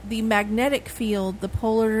that the magnetic field, the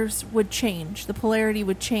polars would change. The polarity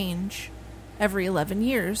would change every 11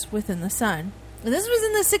 years within the sun. And this was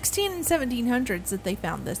in the 16 and 1700s that they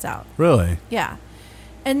found this out. Really? Yeah.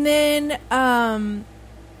 And then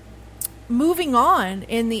moving on,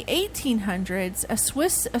 in the 1800s, a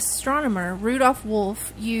Swiss astronomer, Rudolf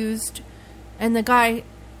Wolf, used, and a guy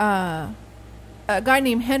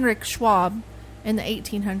named Henrik Schwab in the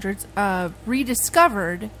 1800s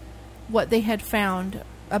rediscovered what they had found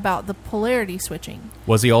about the polarity switching.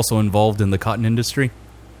 Was he also involved in the cotton industry?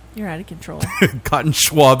 You're out of control. Cotton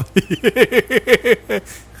Schwab.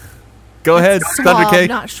 Go ahead, Schwab, Thunder K.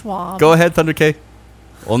 not Schwab. Go ahead, Thunder K.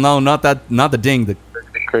 Well, no, not the ding.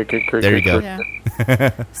 There you go. Yeah.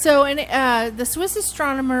 So, the Swiss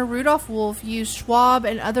astronomer Rudolf Wolf used Schwab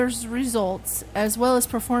and others' results, as well as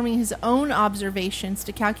performing his own observations,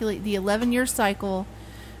 to calculate the 11-year cycle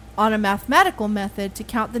on a mathematical method to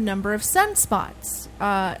count the number of sunspots.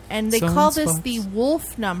 And they call this the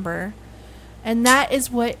Wolf number, and that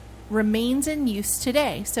is what remains in use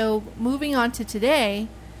today. So, moving on to today,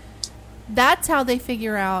 that's how they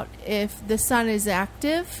figure out if the sun is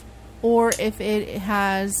active or if it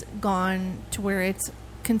has gone to where it's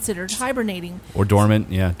considered hibernating. Or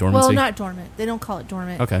dormant, yeah, dormancy. Well, not dormant. They don't call it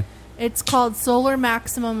dormant. Okay. It's called solar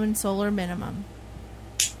maximum and solar minimum.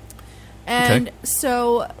 And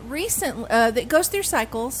so recently, it goes through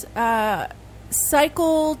cycles.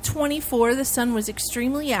 Cycle 24, the sun was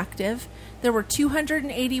extremely active. There were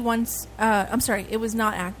 281... I'm sorry, it was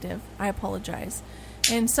not active. I apologize.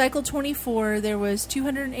 In cycle 24, there was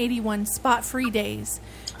 281 spot-free days.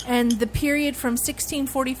 And the period from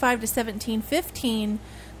 1645 to 1715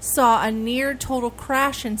 saw a near total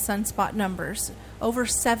crash in sunspot numbers over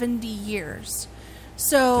 70 years.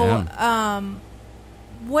 So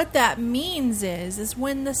what that means is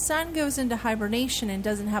when the sun goes into hibernation and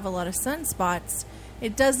doesn't have a lot of sunspots,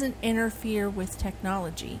 it doesn't interfere with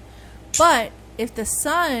technology. But if the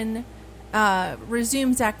sun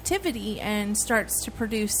resumes activity and starts to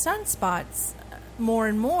produce sunspots more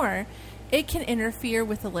and more, it can interfere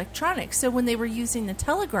with electronics. So when they were using the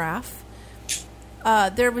telegraph,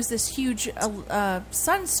 there was this huge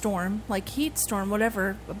sunstorm, like heat storm,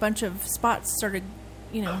 whatever. A bunch of spots started,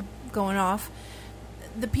 going off.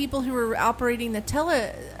 The people who were operating the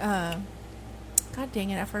God dang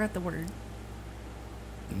it, I forgot the word.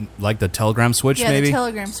 Like the telegram switch, maybe? Yeah, the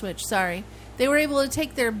telegram switch, sorry. They were able to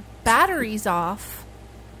take their batteries off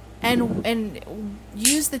and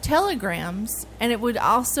use the telegrams, and it would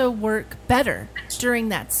also work better during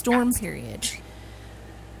that storm period.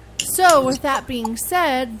 So, with that being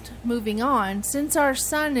said, moving on, since our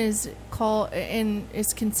sun is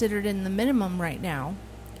considered in the minimum right now,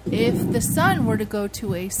 if the sun were to go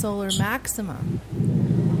to a solar maximum,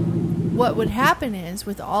 what would happen is,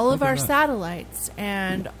 with all of our satellites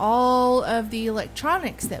and all of the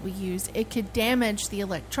electronics that we use, it could damage the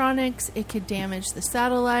electronics, it could damage the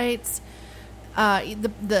satellites.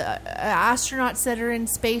 The astronauts that are in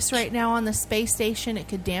space right now on the space station, it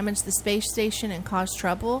could damage the space station and cause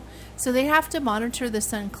trouble. So they have to monitor the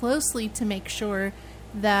sun closely to make sure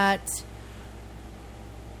that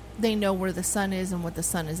they know where the sun is and what the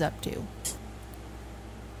sun is up to.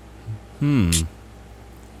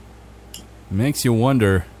 Makes you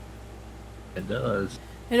wonder. It does.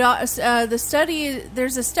 There's a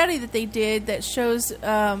study that they did that shows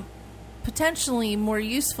potentially more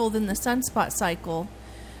useful than the sunspot cycle.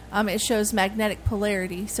 It shows magnetic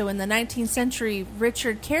polarity. So in the 19th century,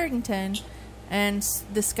 Richard Carrington and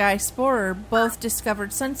this guy Sporer both discovered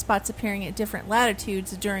sunspots appearing at different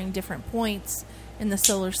latitudes during different points in the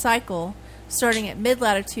solar cycle, starting at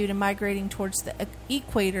mid-latitude and migrating towards the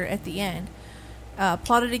equator at the end.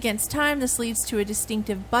 Plotted against time, this leads to a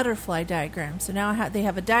distinctive butterfly diagram. So now they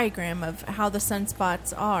have a diagram of how the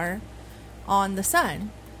sunspots are on the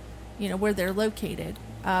sun, where they're located.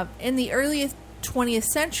 In the early 20th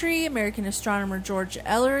century, American astronomer George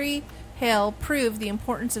Ellery Hale proved the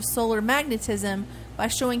importance of solar magnetism by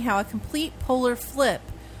showing how a complete polar flip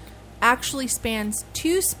actually spans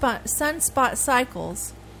 2 sunspot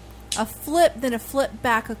cycles, a flip then a flip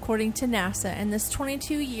back according to NASA, and this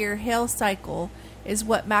 22-year Hale cycle is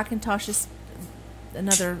what McIntosh's,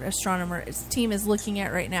 another astronomer's team, is looking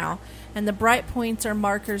at right now, and the bright points are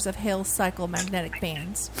markers of Hale's cycle magnetic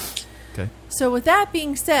bands. Okay. So with that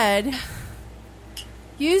being said,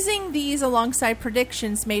 using these alongside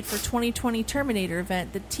predictions made for 2020 Terminator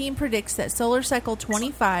event, the team predicts that Solar Cycle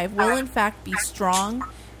 25 will in fact be strong,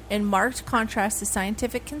 in marked contrast to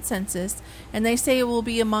scientific consensus, and they say it will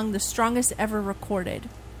be among the strongest ever recorded.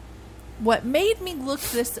 What made me look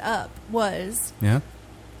this up was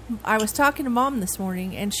I was talking to Mom this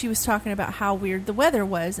morning, and she was talking about how weird the weather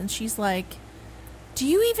was, and she's like, do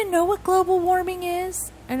you even know what global warming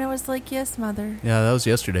is? And I was like, yes, Mother. Yeah, that was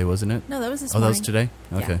yesterday, wasn't it? No, that was this morning. Oh, that was morning.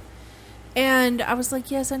 today? Okay. Yeah. And I was like,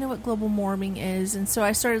 yes, I know what global warming is. And so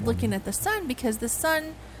I started looking at the sun, because the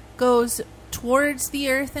sun goes towards the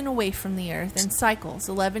earth and away from the earth in cycles,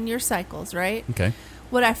 11-year cycles, right? Okay.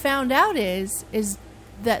 What I found out is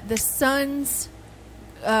that the sun's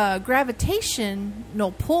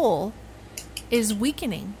gravitational pull is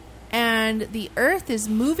weakening, and the earth is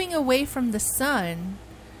moving away from the sun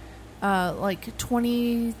like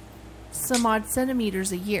 20 some odd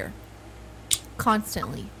centimeters a year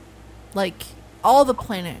constantly. Like, all the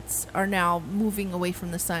planets are now moving away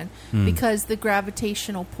from the sun because the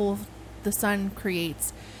gravitational pull the sun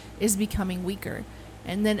creates is becoming weaker.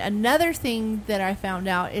 And then another thing that I found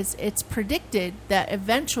out is it's predicted that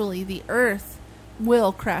eventually the earth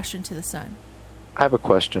will crash into the sun. I have a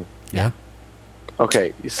question. Yeah.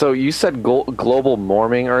 Okay, so you said global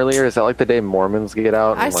warming earlier. Is that like the day Mormons get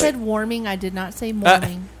out? I said warming. I did not say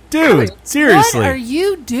morning. Dude, seriously. What are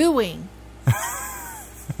you doing?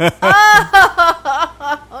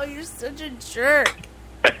 Oh, you're such a jerk.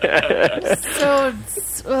 I'm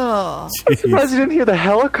surprised you didn't hear the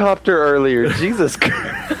helicopter earlier. Jesus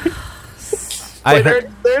Christ. Wait, there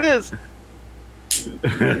it is.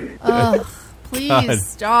 Oh, please God.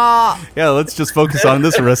 stop. Yeah, let's just focus on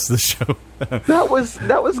this the rest of the show. That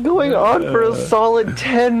was going on for a solid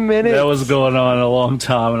 10 minutes. That was going on a long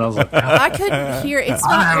time, and I was like, I couldn't hear. It's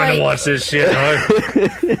not I'm like gonna watch this shit.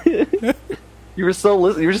 You were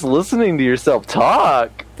just listening to yourself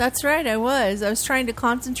talk. That's right. I was trying to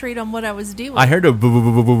concentrate on what I was doing. I heard a boo boo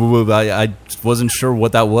boo boo boo boo. I wasn't sure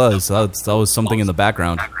what that was. That was something in the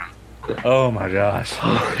background. Oh my gosh.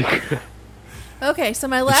 Okay, so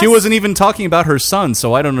my last. She wasn't even talking about her son,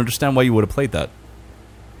 so I don't understand why you would have played that.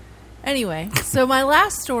 Anyway, so my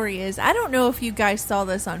last story is, I don't know if you guys saw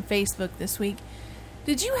this on Facebook this week.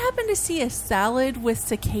 Did you happen to see a salad with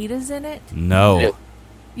cicadas in it? No.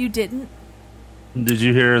 You didn't? Did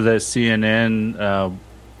you hear that CNN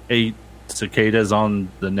ate cicadas on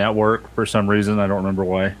the network for some reason? I don't remember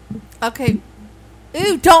why. Okay.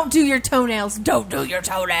 Ooh, don't do your toenails. Don't do your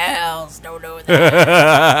toenails. Don't do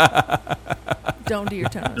that. Don't do your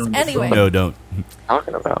toenails. Anyway. No, don't.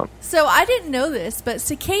 Talking about. So I didn't know this, but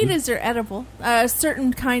cicadas are edible. A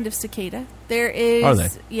certain kind of cicada. There is. Are they?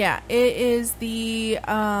 Yeah, it is the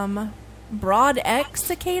broad X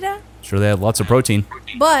cicada. Sure, they have lots of protein.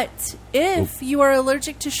 But if you are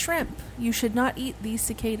allergic to shrimp, you should not eat these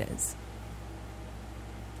cicadas.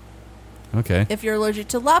 Okay. If you're allergic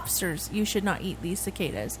to lobsters, you should not eat these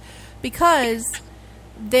cicadas, because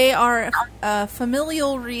they are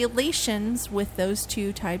familial relations with those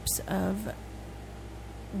two types of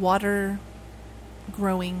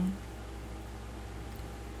water-growing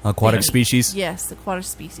aquatic species? Yes, aquatic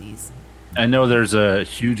species. I know there's a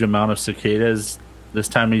huge amount of cicadas this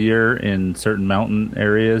time of year in certain mountain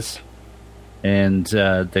areas, and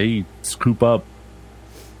they scoop up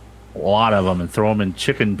a lot of them and throw them in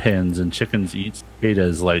chicken pens, and chickens eat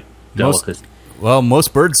cicadas like delicacy. Well,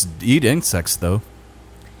 most birds eat insects, though.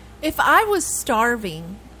 If I was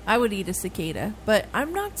starving, I would eat a cicada, but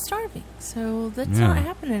I'm not starving, so that's not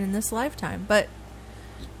happening in this lifetime. But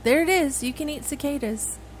there it is. You can eat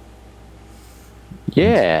cicadas.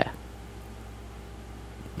 Yeah.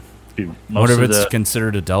 I wonder if it's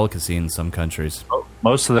considered a delicacy in some countries.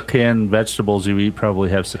 Most of the canned vegetables you eat probably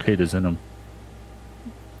have cicadas in them.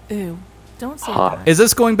 Ew. Don't say that. Is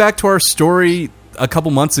this going back to our story a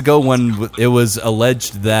couple months ago when it was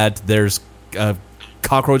alleged that there's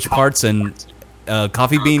cockroach parts and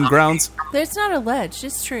coffee bean grounds? It's not alleged.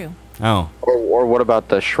 It's true. Oh. Or what about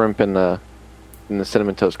the shrimp in the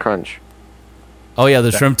Cinnamon Toast Crunch? Oh, yeah,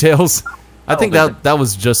 the shrimp tails. I think that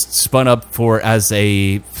was just spun up for as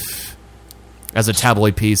a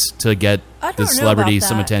tabloid piece to get the celebrity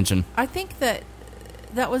some attention. I think that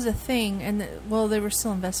was a thing, and they were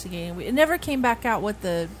still investigating. It never came back out what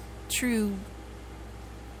the true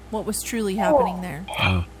what was truly happening there.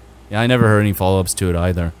 Oh. Yeah, I never heard any follow-ups to it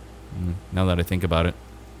either. Now that I think about it.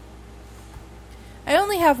 I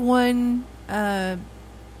only have one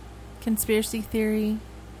conspiracy theory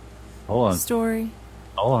story.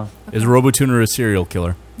 Hold on. Okay. Is RoboTuner a serial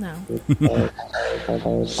killer? No.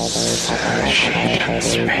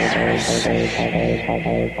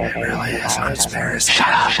 Conspiracy. Shut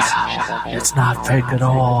up. It's not fake at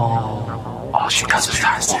all. All she does is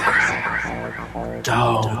fast food.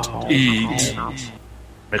 Don't eat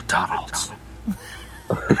McDonald's.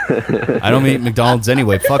 I don't eat McDonald's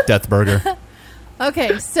anyway. Fuck Death Burger.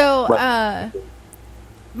 Okay, so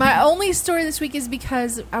my only story this week is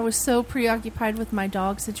because I was so preoccupied with my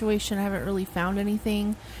dog situation, I haven't really found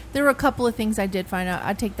anything. There were a couple of things I did find out.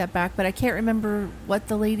 I take that back, but I can't remember what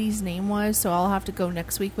the lady's name was, so I'll have to go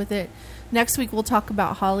next week with it. Next week we'll talk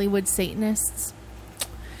about Hollywood Satanists.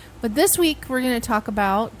 But this week we're going to talk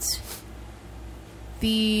about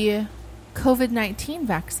the COVID-19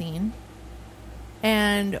 vaccine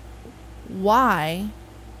and why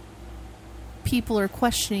people are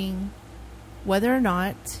questioning whether or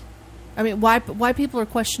not, why people are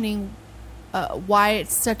questioning why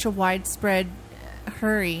it's such a widespread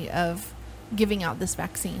hurry of giving out this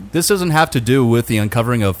vaccine. This doesn't have to do with the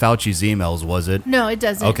uncovering of Fauci's emails, was it? No, it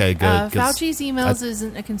doesn't. Okay, good. Fauci's emails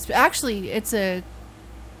isn't a conspiracy. Actually, it's a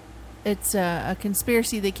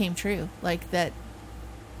conspiracy that came true. Like that,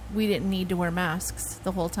 we didn't need to wear masks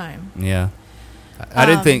the whole time. Yeah. I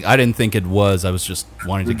didn't think it was. I was just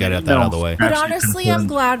wanting to get that out of the way. But honestly, I'm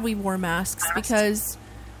glad we wore masks because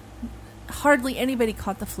hardly anybody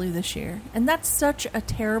caught the flu this year. And that's such a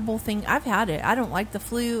terrible thing. I've had it. I don't like the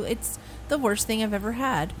flu. It's the worst thing I've ever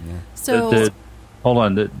had. Yeah. So hold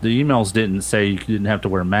on. The emails didn't say you didn't have to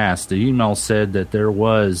wear masks. The email said that there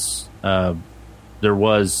was a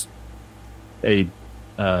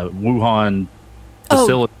Wuhan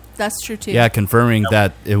facility. That's true too. Yeah, confirming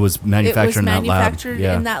that it was manufactured in that lab.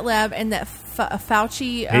 In that lab, and that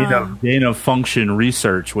Fauci gain of function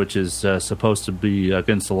research, which is supposed to be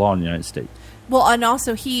against the law in the United States. Well, and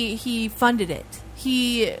also he funded it.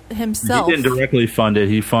 He himself. He didn't directly fund it.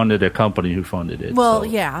 He funded a company who funded it. Well,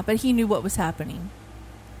 yeah, but he knew what was happening.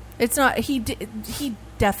 It's not he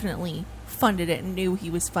definitely funded it and knew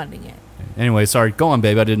he was funding it. Anyway, sorry. Go on,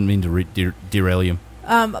 babe. I didn't mean to derail you.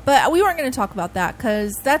 But we weren't going to talk about that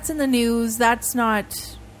because that's in the news. That's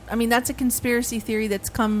not... that's a conspiracy theory that's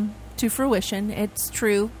come to fruition. It's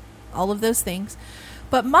true. All of those things.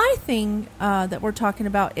 But my thing that we're talking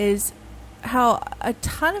about is how a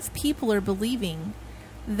ton of people are believing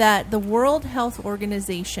that the World Health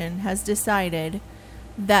Organization has decided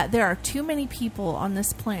that there are too many people on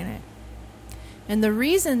this planet. And the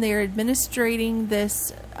reason they're administering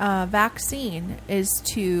this vaccine is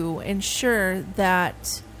to ensure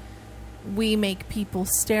that we make people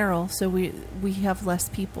sterile so we have less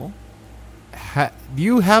people.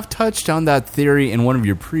 You have touched on that theory in one of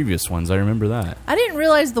your previous ones. I remember that. I didn't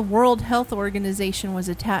realize the World Health Organization was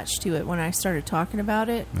attached to it when I started talking about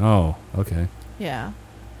it. Oh, okay. Yeah.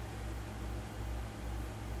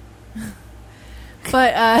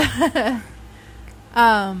 But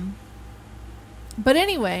but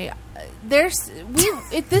anyway, this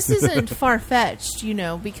isn't far-fetched,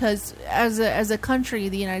 because as a country,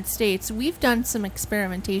 the United States, we've done some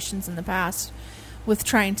experimentations in the past with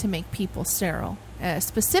trying to make people sterile,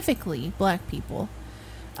 specifically black people.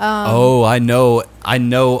 I know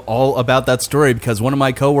all about that story because one of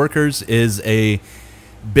my coworkers is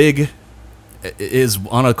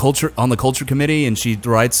on the culture committee, and she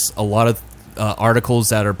writes a lot of articles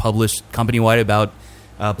that are published company-wide about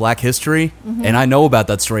Black history, and I know about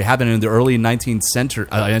that story. It happened in the early 20th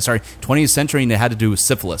century, and it had to do with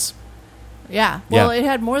syphilis. Yeah, well, it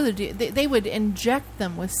had more to do. They would inject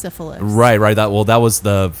them with syphilis. Right. That was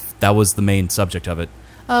the main subject of it.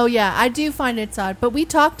 Oh yeah, I do find it's odd. But we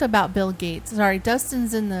talked about Bill Gates. Sorry,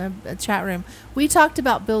 Dustin's in the chat room. We talked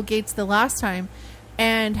about Bill Gates the last time,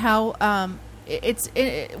 and how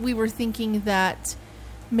we were thinking that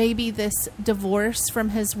maybe this divorce from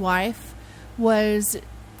his wife was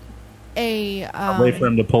a way for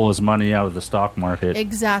him to pull his money out of the stock market.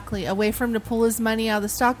 Exactly, a way for him to pull his money out of the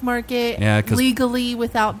stock market legally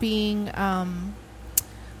without being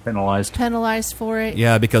penalized for it.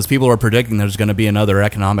 Yeah, because people are predicting there's going to be another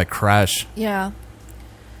economic crash. Yeah.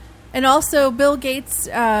 And also Bill Gates,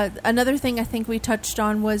 another thing I think we touched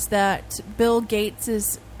on was that Bill Gates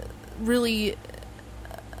is really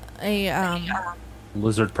a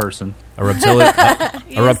lizard person. A reptilian?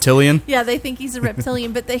 A reptilian? Yeah, they think he's a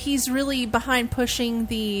reptilian, but that he's really behind pushing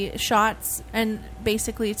the shots, and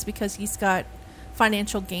basically it's because he's got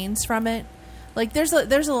financial gains from it. Like there's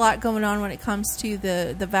a lot going on when it comes to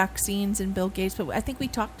the vaccines and Bill Gates, but I think we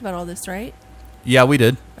talked about all this, right? Yeah, we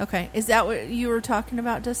did. Okay. Is that what you were talking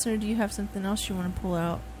about, Dustin, or do you have something else you want to pull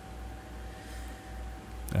out?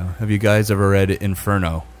 Have you guys ever read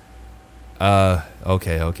Inferno?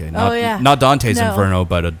 Okay. Not, yeah. Not Dante's No. Inferno,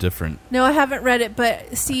 but a different. No, I haven't read it,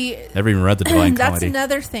 but see, Never even read the Divine that's Comedy.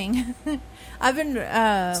 another thing. I've been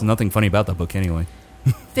There's nothing funny about that book anyway.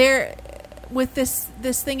 there with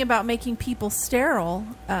this thing about making people sterile.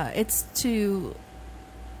 It's to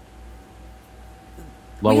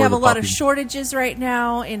we have a lot of shortages right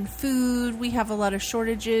now in food. We have a lot of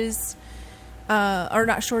shortages. Or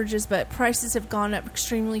not shortages, but prices have gone up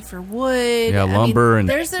extremely for wood. Yeah, lumber and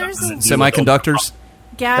there's semiconductors.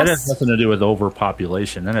 Gas. That has nothing to do with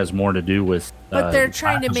overpopulation. That has more to do with. But they're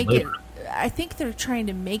trying to lack of make it. labor. I think they're trying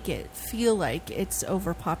to make it feel like it's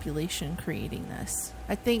overpopulation creating this.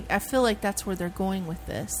 I feel like that's where they're going with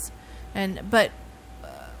this, but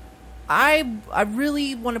I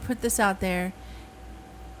really want to put this out there.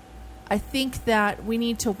 I think that we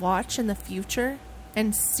need to watch in the future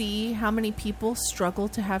and see how many people struggle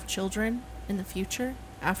to have children in the future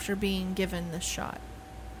after being given this shot.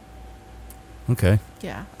 Okay.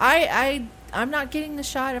 Yeah. I'm not getting the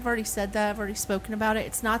shot. I've already said that. I've already spoken about it.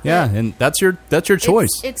 It's not that... Yeah, and that's your choice.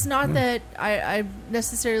 It's not that I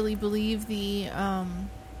necessarily believe the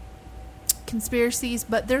conspiracies,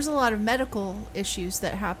 but there's a lot of medical issues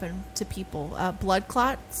that happen to people. Blood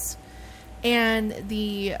clots. And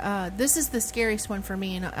this is the scariest one for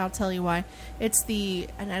me, and I'll tell you why. It's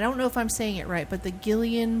and I don't know if I'm saying it right, but the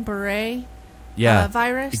Guillain-Barré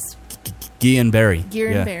virus. Guillain-Barré.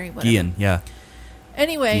 Guillain-Barré, whatever. Guillain, yeah.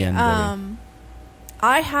 Anyway,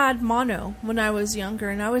 I had mono when I was younger,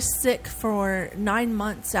 and I was sick for 9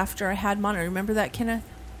 months after I had mono. Remember that, Kenneth?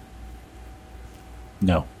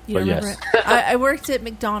 No, You but remember yes. it? I worked at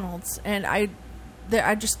McDonald's, and I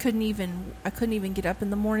just couldn't even get up in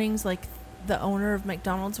the mornings. Like the owner of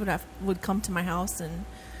McDonald's would come to my house, and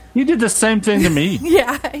He did the same thing to me.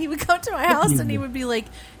 yeah, he would come to my house and he would be like,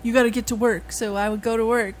 "You got to get to work." So I would go to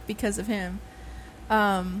work because of him.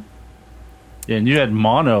 And you had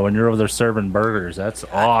mono, and you're over there serving burgers. That's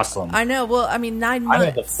awesome. I know. Well, I mean, 9 months. I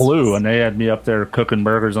had the flu, and they had me up there cooking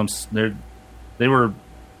burgers. They were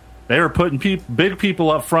putting big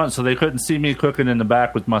people up front, so they couldn't see me cooking in the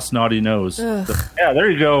back with my snotty nose. So, yeah,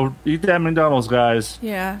 there you go. Eat that McDonald's, guys.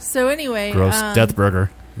 Yeah. So anyway, Gross death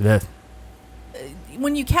burger. Blech.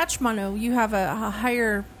 When you catch mono, you have a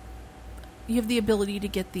higher. You have the ability to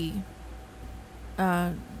get the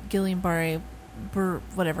Guillain-Barré,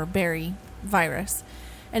 berry virus,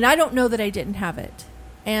 and I don't know that I didn't have it.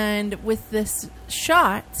 And with this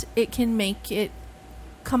shot, it can make it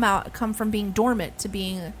come from being dormant to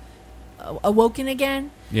being awoken again.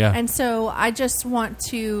 Yeah. And so I just want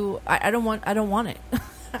to. I don't want it.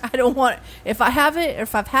 I don't want. If I have it or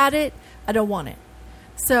if I've had it, I don't want it.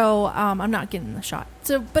 So I'm not getting the shot.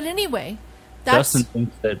 So, but anyway, that's. Dustin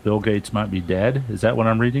thinks that Bill Gates might be dead. Is that what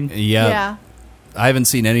I'm reading? Yeah. I haven't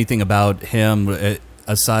seen anything about him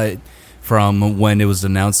aside from when it was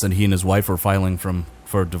announced that he and his wife were filing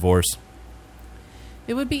for divorce.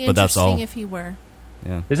 It would be But that's all. interesting if he were.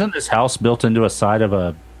 Yeah. Isn't this house built into a side of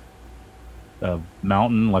a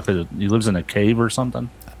mountain? Like he lives in a cave or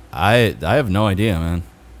something? I have no idea, man.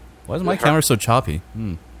 Why is my camera so choppy?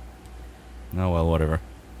 Oh, well, whatever.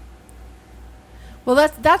 Well,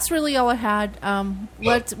 that's really all I had.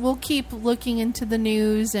 We'll keep looking into the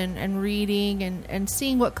news and reading and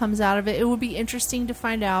seeing what comes out of it. It will be interesting to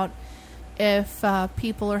find out if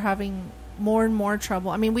people are having more and more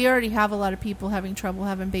trouble. I mean, we already have a lot of people having trouble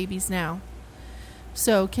having babies now.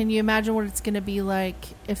 So can you imagine what it's going to be like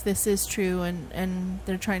if this is true and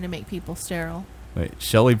they're trying to make people sterile? Wait,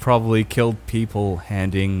 Shelley probably killed people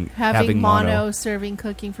having mono. serving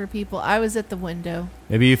cooking for people. I was at the window.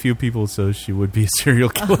 Maybe a few people, so she would be a serial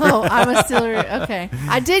killer. Oh, I'm a serial. Okay,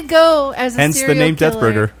 I did go as a Hence serial the name killer. Death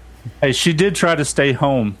Burger. Hey, she did try to stay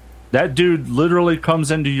home. That dude literally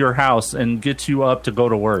comes into your house and gets you up to go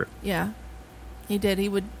to work. Yeah, he did. He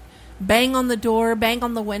would bang on the door, bang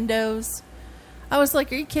on the windows. I was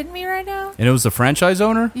like, "Are you kidding me right now?" And it was the franchise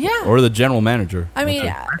owner? Yeah. Or the general manager? I mean,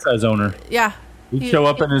 Franchise owner. yeah. He'd show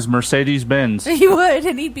up in his Mercedes Benz. He would,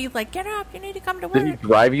 and he'd be like, "Get up! You need to come to Did he work."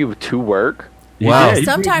 drive you to work? Wow. Yeah,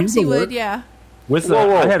 Sometimes he to would, work. yeah.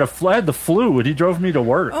 I had the flu, and he drove me to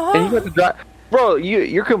work. And you got to drive. Bro,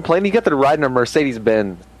 you're complaining you got to ride in a Mercedes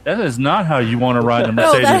Benz. That is not how you want to ride a No,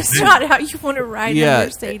 Mercedes that's Benz. not how you want to ride Yeah. a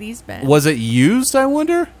Mercedes Benz. Was it used, I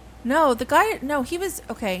wonder? No, the guy. No, he was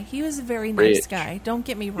okay. He was a very nice Rich. guy. Don't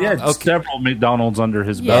get me wrong. He had several McDonald's under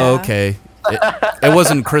his Yeah. belt. Oh, okay. It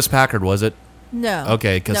wasn't Chris Packard, was it? No.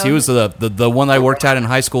 Okay, because No. he was the one I worked at in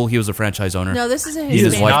high school. He was a franchise owner. No, this is a He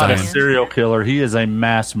is Hispanic not a man. serial killer. He is a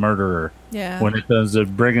mass murderer. Yeah. When it comes to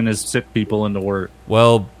bringing his sick people into work.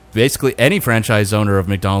 Well, basically, any franchise owner of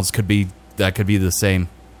McDonald's could be the same.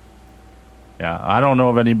 Yeah, I don't know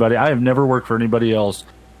of anybody. I have never worked for anybody else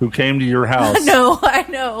who came to your house. No, I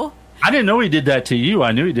know. I didn't know he did that to you.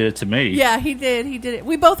 I knew he did it to me. Yeah, he did. He did it.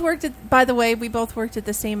 We both worked at. By the way, we both worked at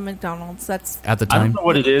the same McDonald's. That's At the I don't time, know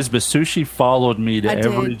what it is, but Sushi followed me to I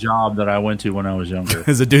every did. job that I went to when I was younger.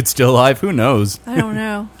 is the dude still alive? Who knows? I don't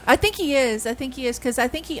know. I think he is. I think he is because I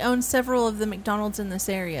think he owns several of the McDonald's in this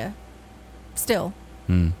area. Still,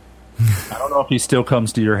 I don't know if he still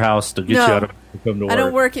comes to your house to get No. you out of to come to work. I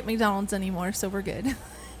don't work at McDonald's anymore, so we're good.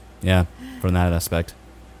 Yeah, from that aspect.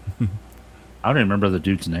 I don't even remember the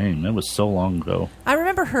dude's name. It was so long ago. I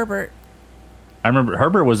remember Herbert. I remember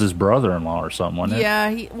Herbert was his brother-in-law or something, wasn't it?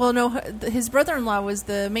 Yeah. His brother-in-law was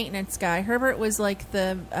the maintenance guy. Herbert was like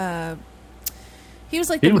the. He was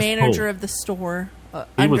like He the was manager cool. of the store He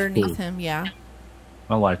was underneath cool. him. Yeah.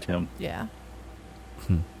 I liked him. Yeah.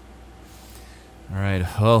 All right.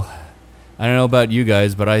 Well, I don't know about you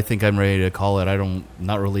guys, but I think I'm ready to call it.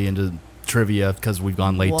 Not really into trivia because we've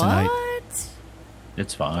gone late tonight.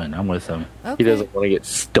 It's fine. I'm with him. He doesn't want to get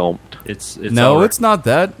stumped. It's No, all right. it's not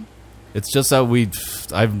that. It's just that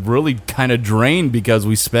I'm really kind of drained because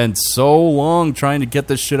we spent so long trying to get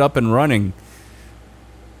this shit up and running.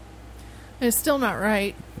 It's still not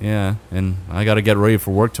right. Yeah, and I got to get ready for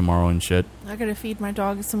work tomorrow and shit. I gotta feed my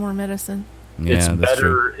dog some more medicine. Yeah, It's that's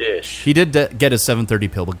true. better-ish. He did get his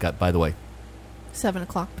 7:30 pill, by the way. 7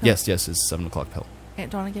 o'clock. Pill. Yes, his 7 o'clock pill.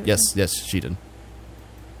 Aunt Donna gave it. Yes, to me. yes, she did.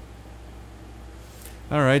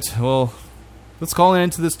 All right, well, let's call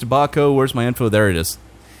into this tobacco. Where's my info? There it is.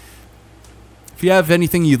 If you have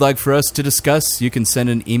anything you'd like for us to discuss, you can send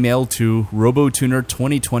an email to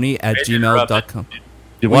robotuner2020@gmail.com.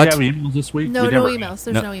 Did we What? have emails this week? No, We no never- emails.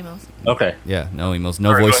 There's no emails. Okay. Yeah, no emails, no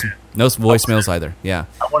All right, voice, go ahead. no voicemails either. Yeah.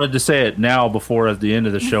 I wanted to say it now before at the end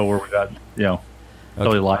of the show where we got,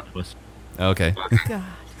 totally lied to us. Okay. God.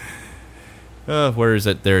 Where is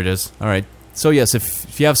it? There it is. All right. So yes,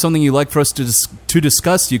 if you have something you'd like for us to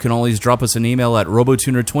discuss, you can always drop us an email at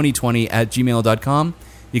robotuner2020@gmail.com.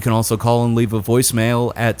 You can also call and leave a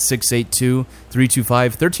voicemail at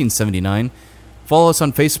 682-325-1379. Follow us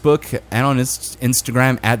on Facebook and on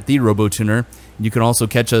Instagram at The Robotuner. You can also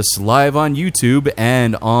catch us live on YouTube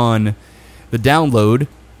and on the download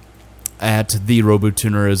at The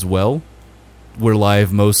Robotuner as well. We're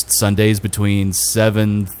live most Sundays between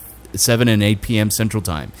 7 and 8 p.m. Central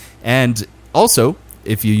Time. And also,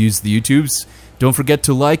 if you use the YouTubes, don't forget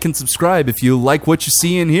to like and subscribe if you like what you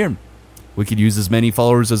see and hear. We could use as many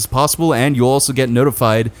followers as possible, and you'll also get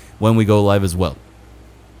notified when we go live as well.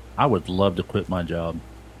 I would love to quit my job.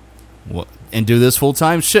 And do this full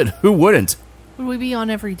time? Shit, who wouldn't? Would we be on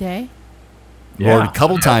every day? Or a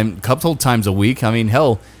couple times a week. I mean,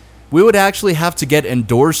 hell, we would actually have to get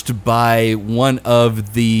endorsed by one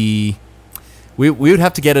of the... We would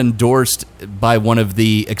have to get endorsed by one of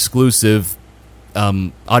the exclusive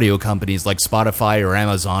audio companies like Spotify or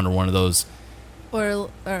Amazon or one of those. Or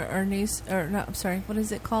news? Or no? I'm sorry. What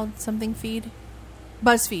is it called? Something feed?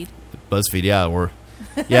 BuzzFeed. BuzzFeed,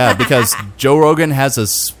 yeah, because Joe Rogan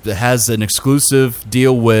has an exclusive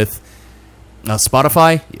deal with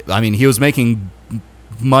Spotify. I mean, he was making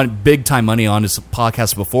big time money on his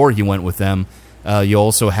podcast before he went with them. You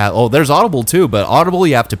also have there's Audible too, but Audible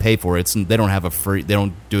you have to pay for it. They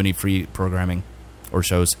don't do any free programming or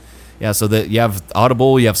shows. Yeah, so that you have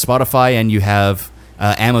Audible, you have Spotify, and you have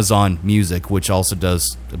Amazon Music, which also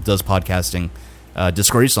does podcasting.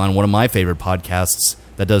 Disgraceland, one of my favorite podcasts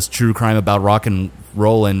that does true crime about rock and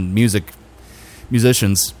roll and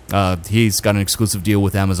musicians. He's got an exclusive deal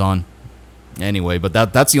with Amazon. Anyway, but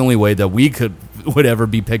that's the only way that we would ever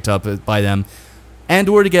be picked up by them. And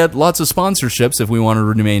or to get lots of sponsorships if we want to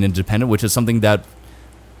remain independent, which is something that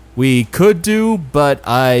we could do, but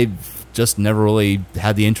I've just never really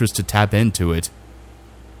had the interest to tap into it,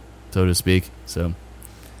 so to speak. So,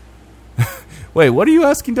 wait, what are you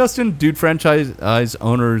asking, Dustin? Dude, franchise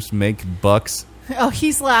owners make bucks? Oh,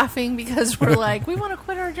 he's laughing because we're like, we want to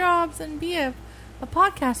quit our jobs and be a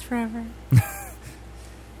podcast forever.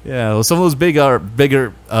 Yeah, well, some of those bigger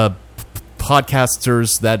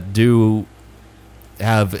podcasters that do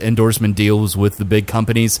have endorsement deals with the big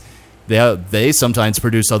companies, they sometimes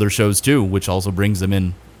produce other shows too, which also brings them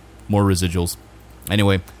in more residuals.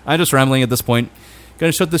 Anyway, I'm just rambling at this point.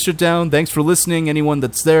 Gonna shut this shit down. Thanks for listening, anyone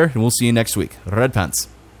that's there, and we'll see you next week. Red Pants.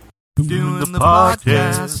 Doing the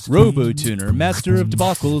podcast. RoboTuner, master of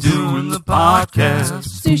debacles. Doing the podcast.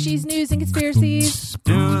 Sushi's news and conspiracies.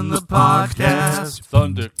 Doing the podcast.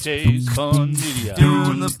 Thunder K's Fun Media.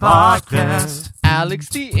 Doing the podcast. Alex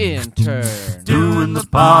the intern. Doing the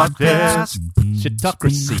podcast.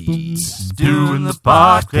 Shitocracy. Doing the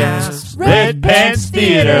podcast. Red Pants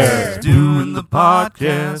Theater. Doing the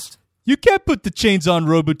podcast. You can't put the chains on,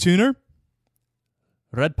 RoboTuner.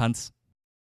 Red Pants.